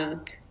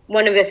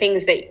one of the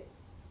things that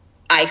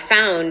I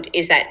found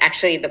is that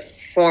actually the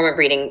form of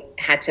reading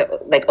had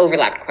to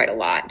overlap quite a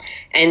lot.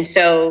 And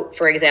so,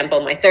 for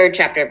example, my third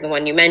chapter, the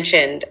one you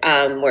mentioned,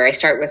 where I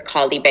start with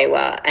Kali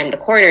Bewa and the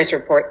coroner's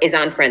report, is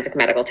on forensic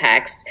medical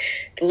texts.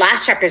 The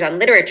last chapter is on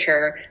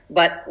literature,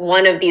 but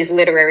one of these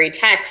literary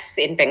texts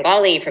in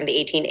Bengali from the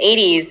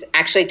 1880s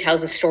actually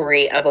tells a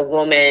story of a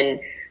woman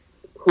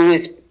who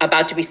is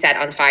about to be set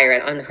on fire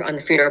on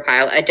the funeral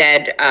pile, a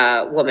dead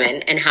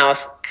woman, and how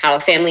a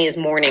family is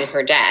mourning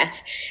her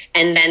death.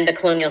 And then the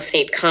colonial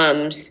state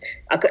comes,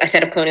 a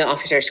set of colonial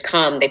officers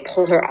come, they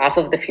pull her off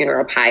of the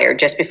funeral pyre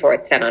just before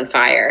it's set on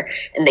fire,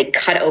 and they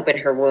cut open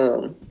her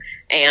womb,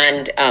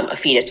 and a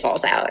fetus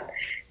falls out.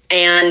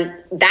 And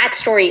that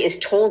story is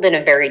told in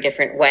a very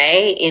different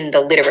way in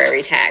the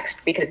literary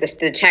text, because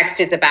the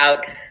text is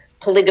about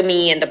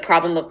polygamy and the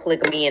problem of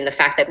polygamy and the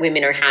fact that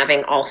women are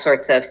having all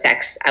sorts of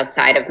sex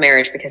outside of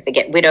marriage because they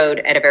get widowed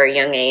at a very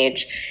young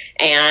age.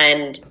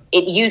 And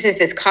it uses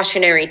this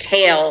cautionary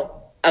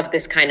tale of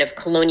this kind of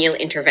colonial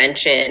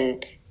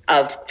intervention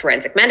of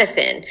forensic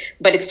medicine,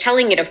 but it's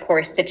telling it, of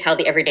course, to tell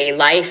the everyday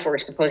life or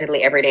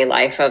supposedly everyday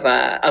life of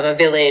a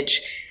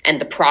village and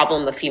the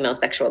problem of female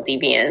sexual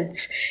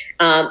deviance.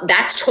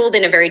 That's told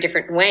in a very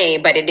different way,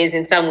 but it is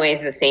in some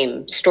ways the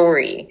same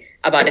story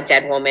about a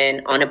dead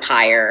woman on a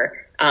pyre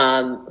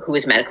who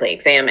was medically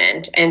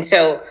examined. And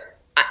so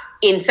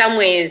in some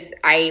ways,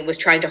 I was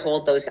trying to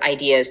hold those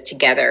ideas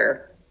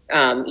together,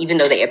 even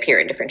though they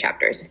appear in different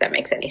chapters, if that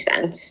makes any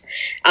sense.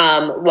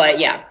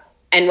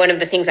 And one of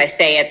the things I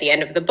say at the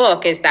end of the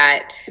book is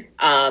that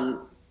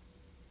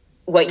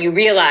what you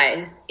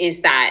realize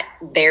is that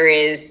there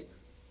is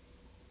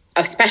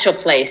a special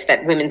place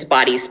that women's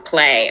bodies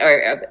play,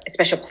 or a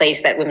special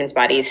place that women's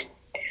bodies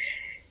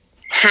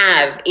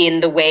have in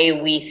the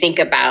way we think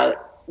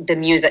about the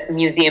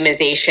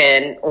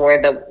museumization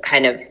or the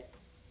kind of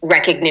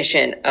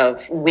recognition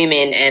of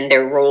women and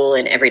their role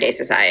in everyday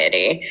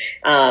society.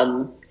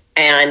 Anyway,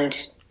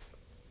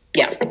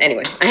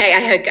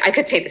 I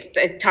could say this,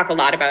 talk a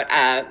lot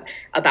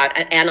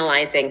about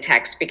analyzing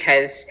text,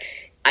 because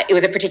it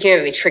was a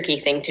particularly tricky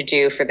thing to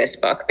do for this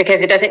book,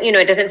 because it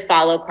doesn't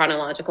follow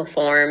chronological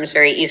forms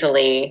very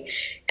easily.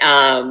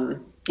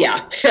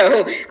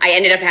 So I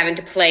ended up having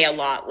to play a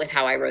lot with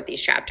how I wrote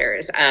these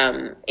chapters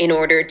in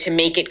order to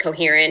make it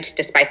coherent,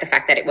 despite the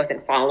fact that it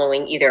wasn't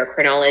following either a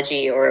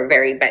chronology or a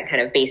very kind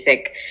of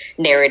basic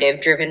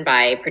narrative driven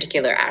by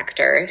particular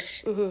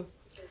actors. Mm-hmm.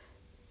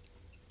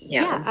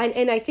 Yeah.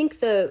 And I think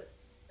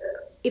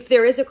if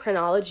there is a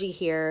chronology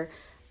here,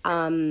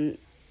 it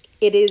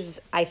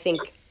is, I think,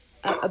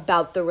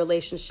 about the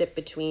relationship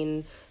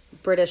between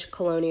British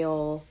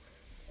colonial,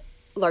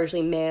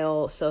 largely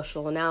male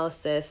social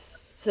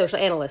analysts,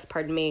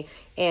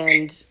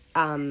 and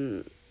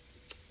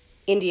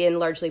Indian,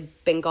 largely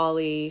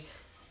Bengali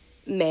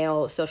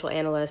male social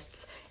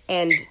analysts.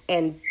 And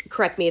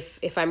correct me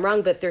if I'm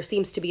wrong, but there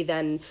seems to be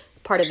then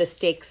part of the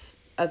stakes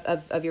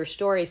of your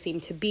story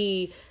seem to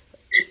be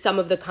some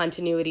of the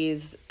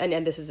continuities,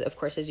 and this is, of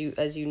course, as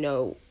you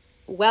know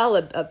well,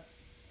 a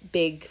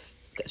big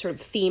sort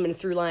of theme and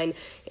through line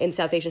in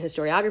South Asian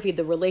historiography,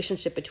 the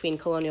relationship between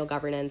colonial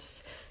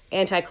governance,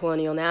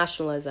 anti-colonial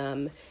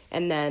nationalism,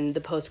 and then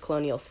the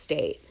post-colonial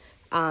state.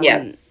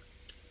 And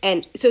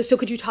so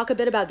could you talk a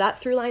bit about that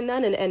through line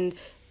then? And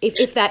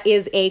if that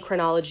is a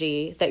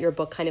chronology that your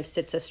book kind of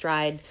sits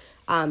astride,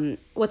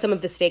 what some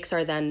of the stakes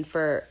are then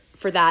for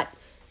that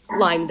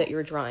line that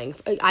you're drawing,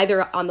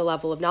 either on the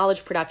level of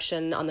knowledge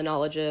production, on the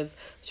knowledge of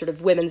sort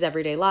of women's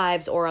everyday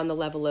lives, or on the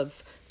level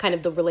of kind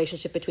of the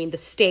relationship between the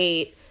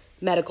state,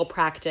 medical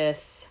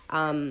practice,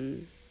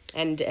 and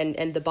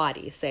the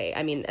body, say.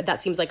 I mean,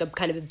 that seems like a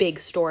kind of a big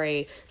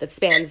story that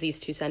spans these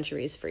 2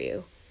 centuries for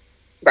you.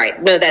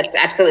 Right. No, that's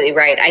absolutely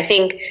right. I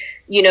think,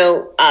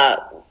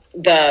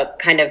 the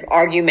kind of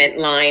argument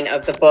line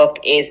of the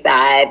book is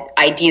that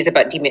ideas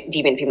about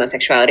deviant female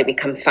sexuality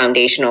become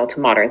foundational to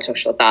modern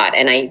social thought.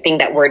 And I think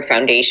that word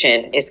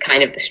foundation is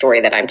kind of the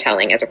story that I'm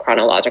telling as a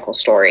chronological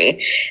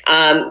story.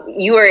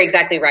 You are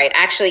exactly right.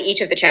 Actually,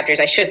 each of the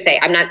chapters, I should say,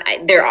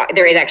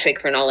 there is actually a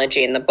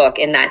chronology in the book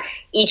in that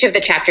each of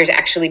the chapters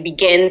actually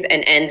begins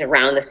and ends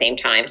around the same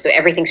time. So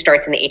everything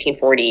starts in the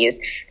 1840s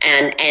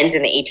and ends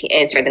in the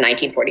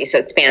 1940s. So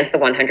it spans the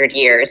 100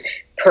 years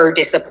per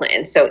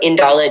discipline. So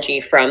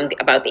Indology from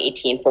about the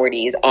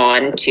 1840s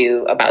on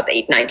to about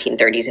the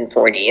 1930s and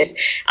 40s.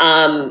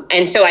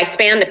 And so I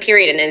span the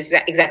period, and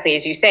exactly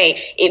as you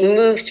say, it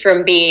moves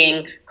from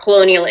being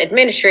colonial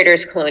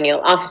administrators, colonial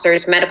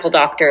officers, medical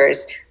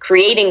doctors,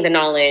 creating the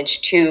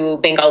knowledge, to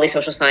Bengali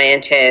social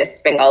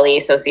scientists,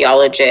 Bengali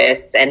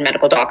sociologists, and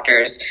medical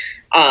doctors,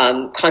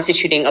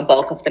 constituting a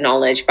bulk of the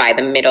knowledge by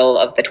the middle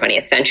of the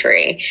 20th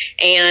century.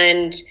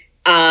 And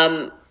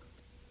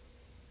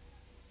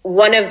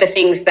one of the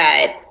things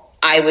that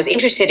I was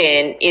interested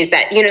in is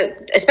that,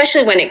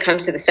 especially when it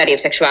comes to the study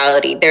of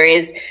sexuality, there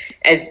is,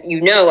 as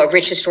you know, a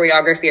rich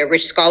historiography, a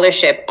rich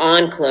scholarship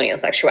on colonial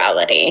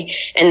sexuality.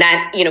 And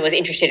that, was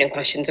interested in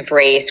questions of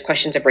race,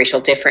 questions of racial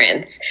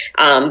difference.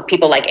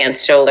 People like Ann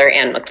Stoler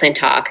and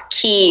McClintock,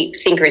 key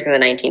thinkers in the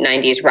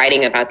 1990s,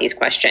 writing about these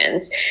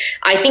questions.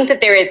 I think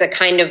that there is a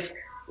kind of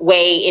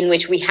way in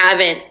which we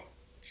haven't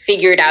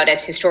figured out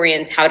as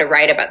historians how to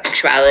write about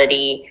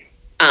sexuality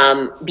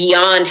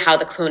beyond how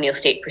the colonial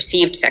state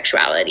perceived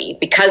sexuality,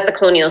 because the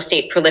colonial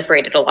state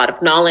proliferated a lot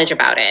of knowledge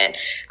about it,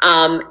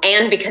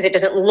 and because it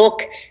doesn't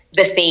look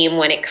the same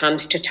when it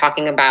comes to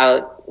talking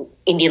about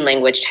Indian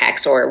language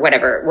texts or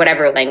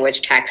whatever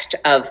language text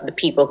of the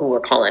people who were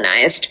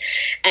colonized.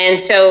 And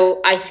so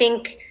I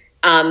think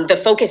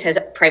the focus has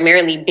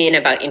primarily been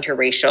about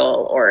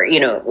interracial or,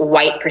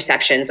 white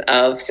perceptions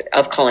of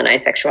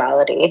colonized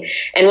sexuality.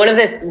 And one of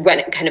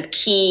the kind of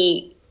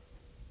key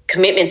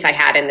commitments I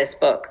had in this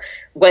book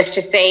was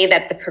to say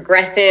that the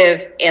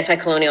progressive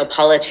anti-colonial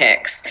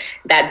politics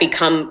that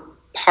become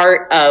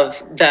part of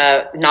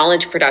the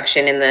knowledge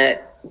production in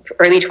the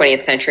early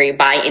 20th century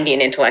by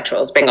Indian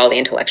intellectuals, Bengali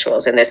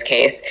intellectuals in this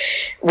case,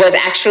 was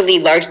actually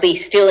largely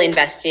still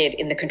invested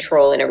in the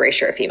control and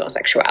erasure of female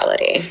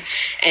sexuality.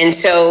 And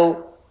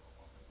so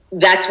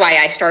that's why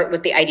I start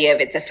with the idea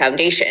of it's a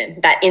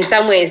foundation, that in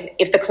some ways,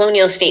 if the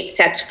colonial state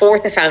sets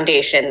forth a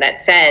foundation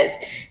that says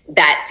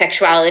that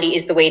sexuality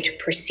is the way to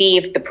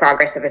perceive the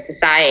progress of a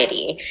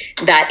society,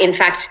 that in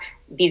fact,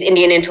 these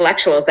Indian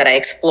intellectuals that I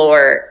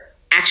explore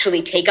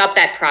actually take up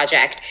that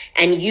project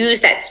and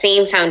use that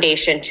same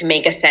foundation to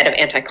make a set of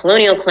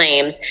anti-colonial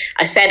claims,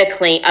 a set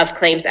of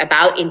claims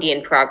about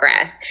Indian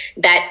progress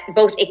that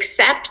both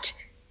accept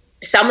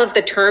some of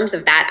the terms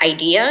of that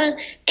idea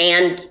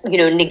and,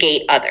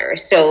 negate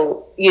others.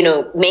 So,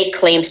 make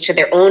claims to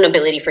their own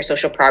ability for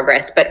social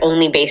progress, but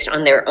only based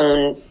on their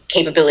own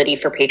capability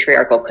for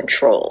patriarchal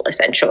control,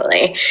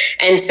 essentially.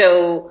 And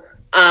so,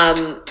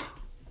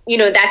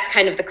 that's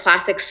kind of the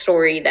classic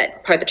story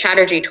that Partha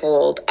Chatterjee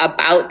told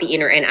about the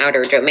inner and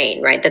outer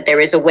domain, right? That there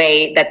is a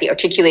way that the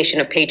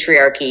articulation of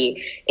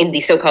patriarchy in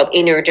the so-called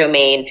inner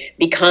domain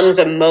becomes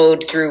a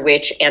mode through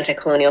which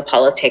anti-colonial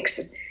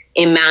politics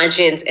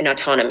imagines an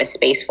autonomous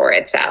space for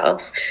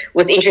itself.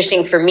 What's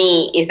interesting for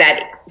me is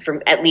that,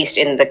 at least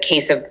in the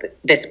case of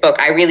this book,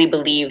 I really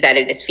believe that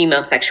it is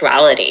female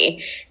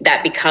sexuality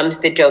that becomes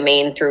the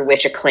domain through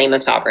which a claim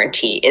of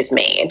sovereignty is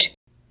made.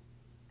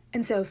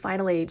 And so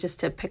finally, just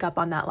to pick up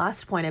on that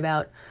last point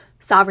about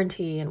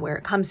sovereignty and where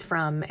it comes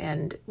from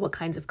and what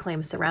kinds of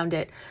claims surround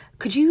it,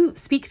 could you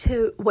speak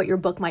to what your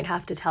book might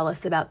have to tell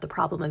us about the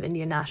problem of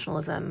Indian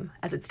nationalism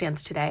as it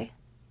stands today?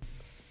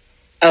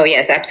 Oh,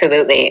 yes,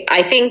 absolutely.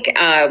 I think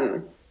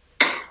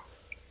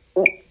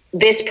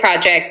this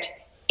project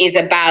is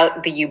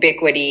about the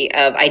ubiquity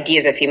of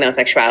ideas of female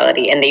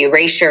sexuality and the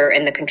erasure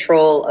and the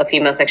control of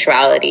female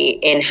sexuality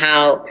in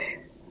how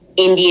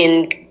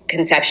Indian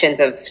conceptions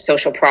of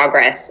social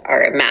progress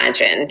are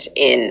imagined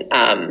in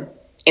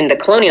the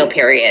colonial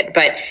period.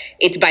 But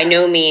it's by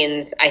no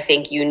means, I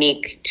think,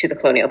 unique to the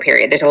colonial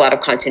period. There's a lot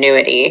of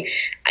continuity.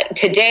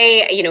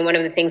 Today, one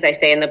of the things I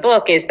say in the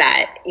book is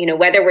that,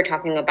 whether we're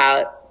talking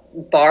about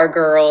bar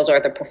girls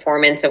or the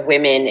performance of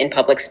women in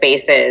public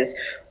spaces,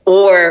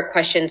 or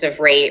questions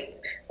of rape,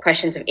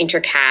 questions of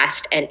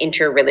intercaste and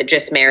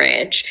interreligious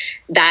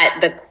marriage, that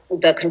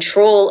the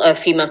control of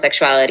female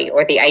sexuality,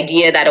 or the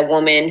idea that a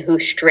woman who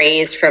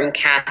strays from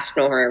caste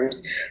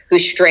norms, who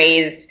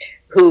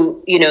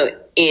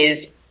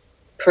is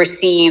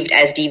perceived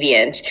as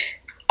deviant,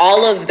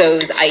 all of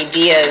those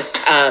ideas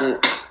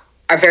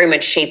are very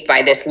much shaped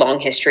by this long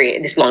history,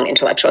 this long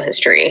intellectual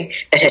history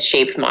that has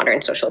shaped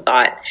modern social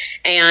thought.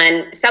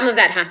 And some of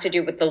that has to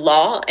do with the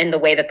law and the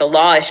way that the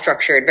law is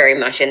structured very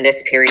much in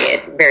this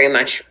period, very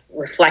much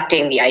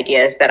reflecting the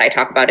ideas that I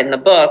talk about in the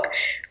book,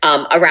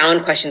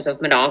 around questions of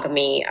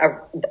monogamy,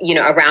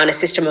 around a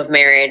system of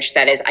marriage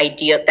that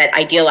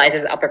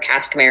idealizes upper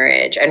caste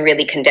marriage and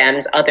really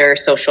condemns other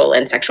social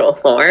and sexual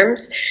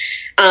forms.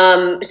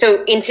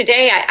 So in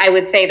today, I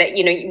would say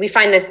that, we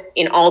find this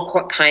in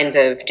all kinds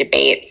of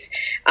debates.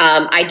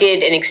 I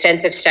did an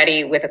extensive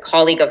study with a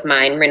colleague of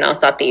mine, Mrinal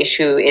Satish,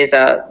 who is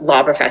a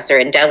law professor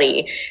in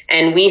Delhi,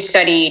 and we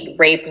studied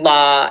rape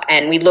law,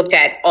 and we looked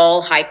at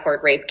all high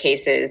court rape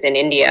cases in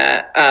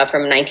India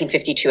from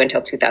 1952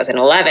 until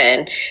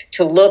 2011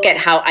 to look at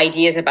how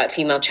ideas about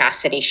female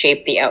chastity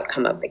shaped the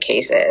outcome of the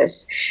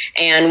cases.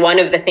 And one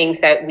of the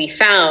things that we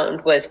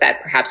found was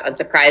that, perhaps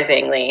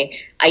unsurprisingly,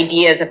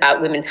 ideas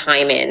about women's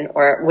hymen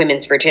or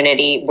women's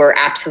virginity were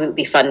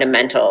absolutely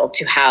fundamental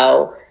to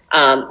how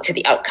to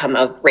the outcome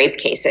of rape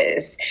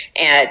cases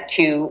and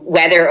to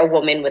whether a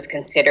woman was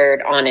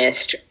considered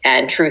honest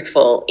and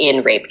truthful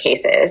in rape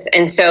cases.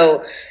 And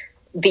so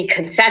the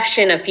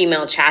conception of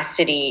female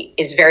chastity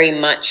is very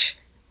much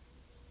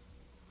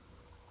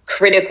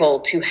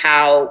critical to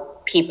how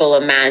people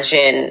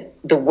imagine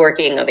the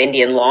working of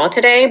Indian law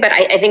today, but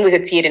I think we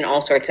could see it in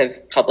all sorts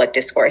of public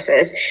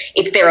discourses.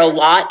 It's there a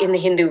lot in the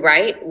Hindu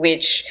right,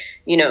 which,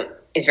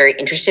 is very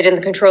interested in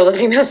the control of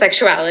female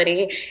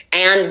sexuality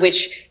and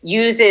which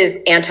uses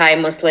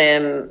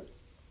anti-Muslim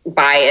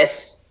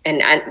bias and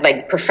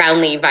like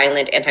profoundly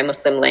violent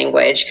anti-Muslim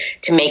language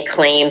to make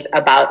claims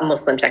about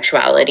Muslim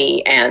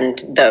sexuality and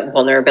the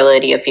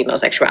vulnerability of female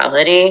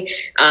sexuality.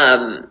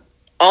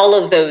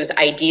 All of those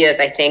ideas,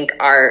 I think,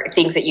 are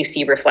things that you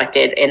see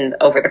reflected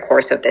over the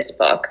course of this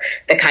book.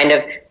 The kind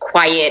of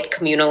quiet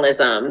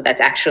communalism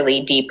that's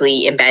actually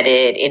deeply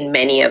embedded in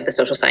many of the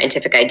social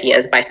scientific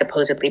ideas by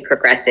supposedly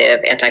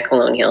progressive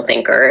anti-colonial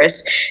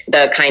thinkers.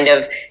 The kind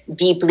of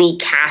deeply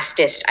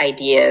casteist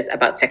ideas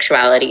about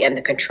sexuality and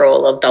the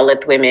control of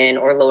Dalit women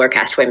or lower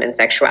caste women's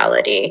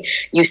sexuality.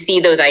 You see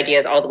those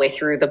ideas all the way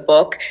through the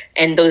book,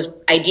 and those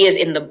ideas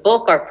in the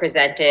book are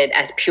presented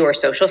as pure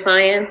social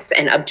science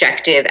and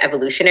objective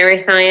evolutionary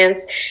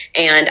science.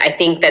 And I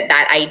think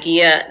that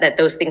idea that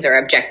those things are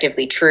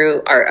objectively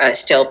true are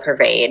still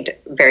pervade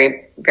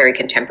very, very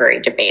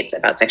contemporary debates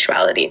about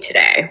sexuality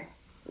today.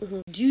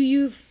 Mm-hmm. Do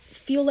you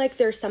feel like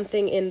there's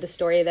something in the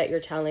story that you're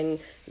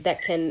telling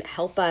that can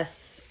help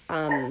us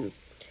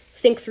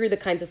think through the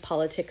kinds of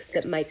politics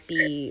that might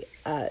be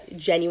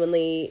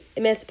genuinely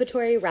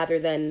emancipatory rather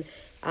than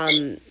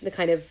the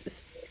kind of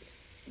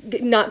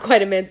not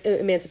quite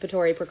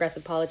emancipatory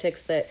progressive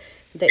politics that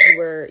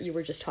you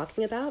were just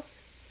talking about?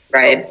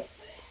 Right.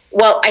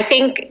 Well, I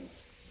think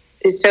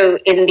so.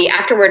 In the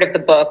afterword of the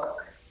book,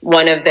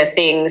 one of the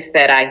things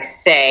that I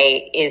say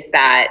is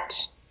that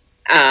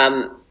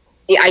I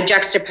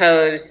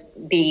juxtapose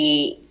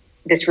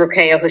this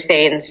Ruqayya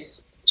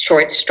Hussein's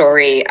short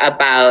story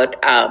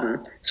about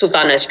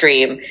Sultana's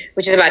Dream,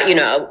 which is about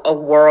a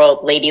world,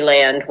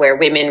 Ladyland, where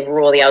women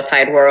rule the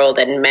outside world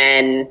and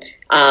men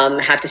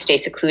have to stay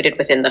secluded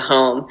within the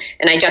home.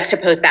 And I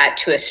juxtapose that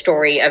to a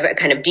story of a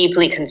kind of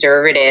deeply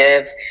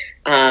conservative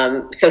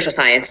social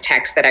science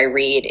text that I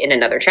read in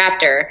another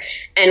chapter.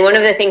 And one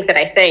of the things that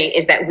I say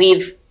is that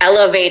we've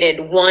elevated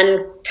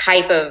one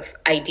type of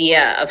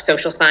idea of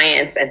social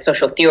science and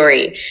social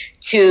theory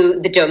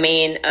to the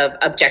domain of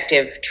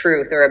objective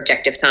truth or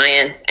objective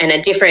science, and a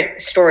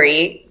different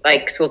story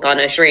like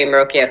Sultana's Dream,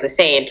 Ruqayya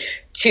Hussein,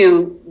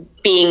 to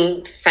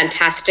being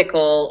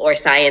fantastical or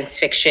science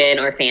fiction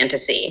or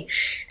fantasy.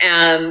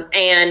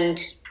 And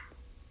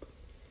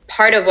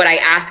part of what I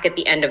ask at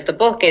the end of the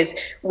book is,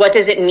 what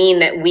does it mean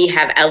that we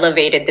have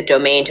elevated the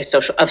domain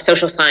of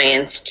social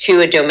science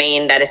to a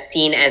domain that is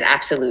seen as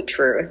absolute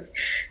truth?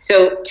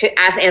 So to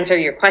answer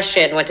your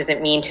question, what does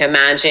it mean to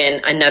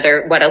imagine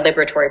what a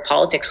liberatory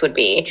politics would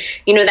be?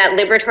 That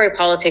liberatory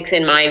politics,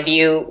 in my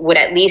view, would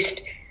at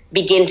least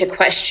begin to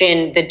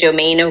question the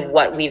domain of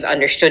what we've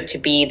understood to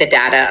be the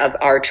data of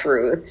our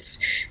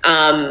truths.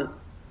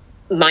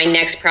 My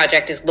next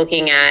project is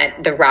looking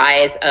at the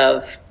rise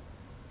of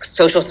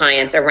social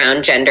science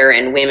around gender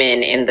and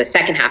women in the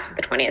second half of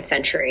the 20th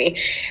century.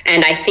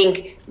 And I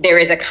think there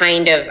is a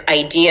kind of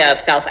idea of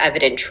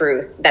self-evident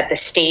truth that the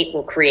state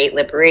will create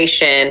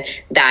liberation,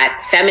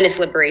 that feminist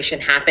liberation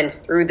happens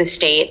through the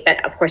state,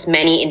 that of course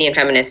many Indian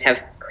feminists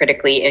have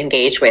critically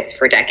engaged with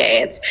for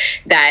decades,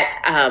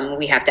 that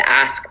we have to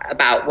ask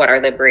about what our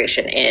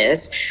liberation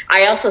is.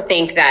 I also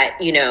think that,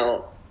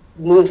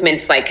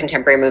 movements like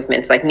contemporary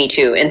movements like Me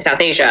Too in South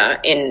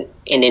Asia, in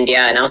India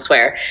and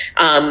elsewhere,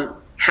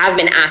 have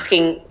been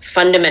asking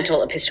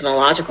fundamental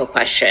epistemological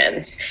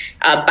questions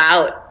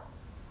about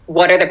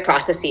what are the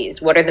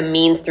processes, what are the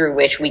means through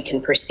which we can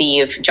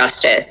perceive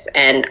justice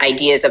and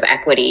ideas of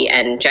equity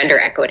and gender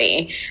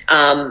equity,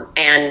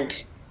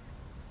 and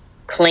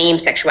claim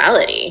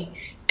sexuality,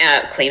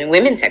 claim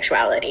women's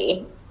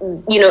sexuality.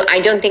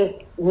 I don't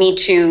think Me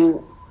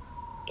Too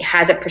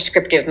has a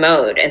prescriptive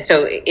mode. And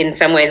so in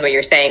some ways what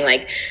you're saying,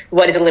 like,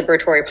 what is a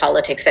liberatory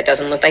politics that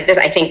doesn't look like this?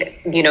 I think,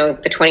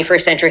 the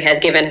 21st century has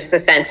given us a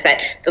sense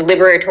that the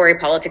liberatory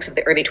politics of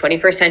the early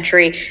 21st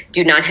century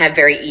do not have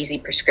very easy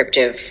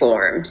prescriptive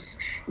forms.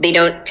 They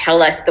don't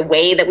tell us the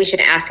way that we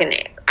should ask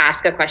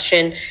a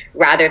question.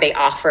 Rather, they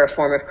offer a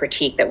form of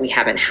critique that we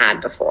haven't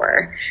had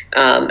before.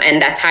 And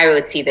that's how I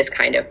would see this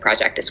kind of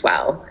project as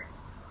well.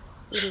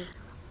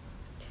 Mm-hmm.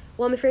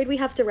 Well, I'm afraid we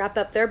have to wrap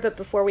up there, but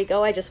before we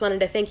go, I just wanted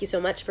to thank you so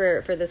much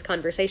for this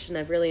conversation.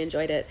 I've really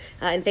enjoyed it,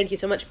 and thank you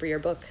so much for your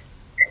book.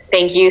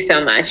 Thank you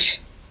so much.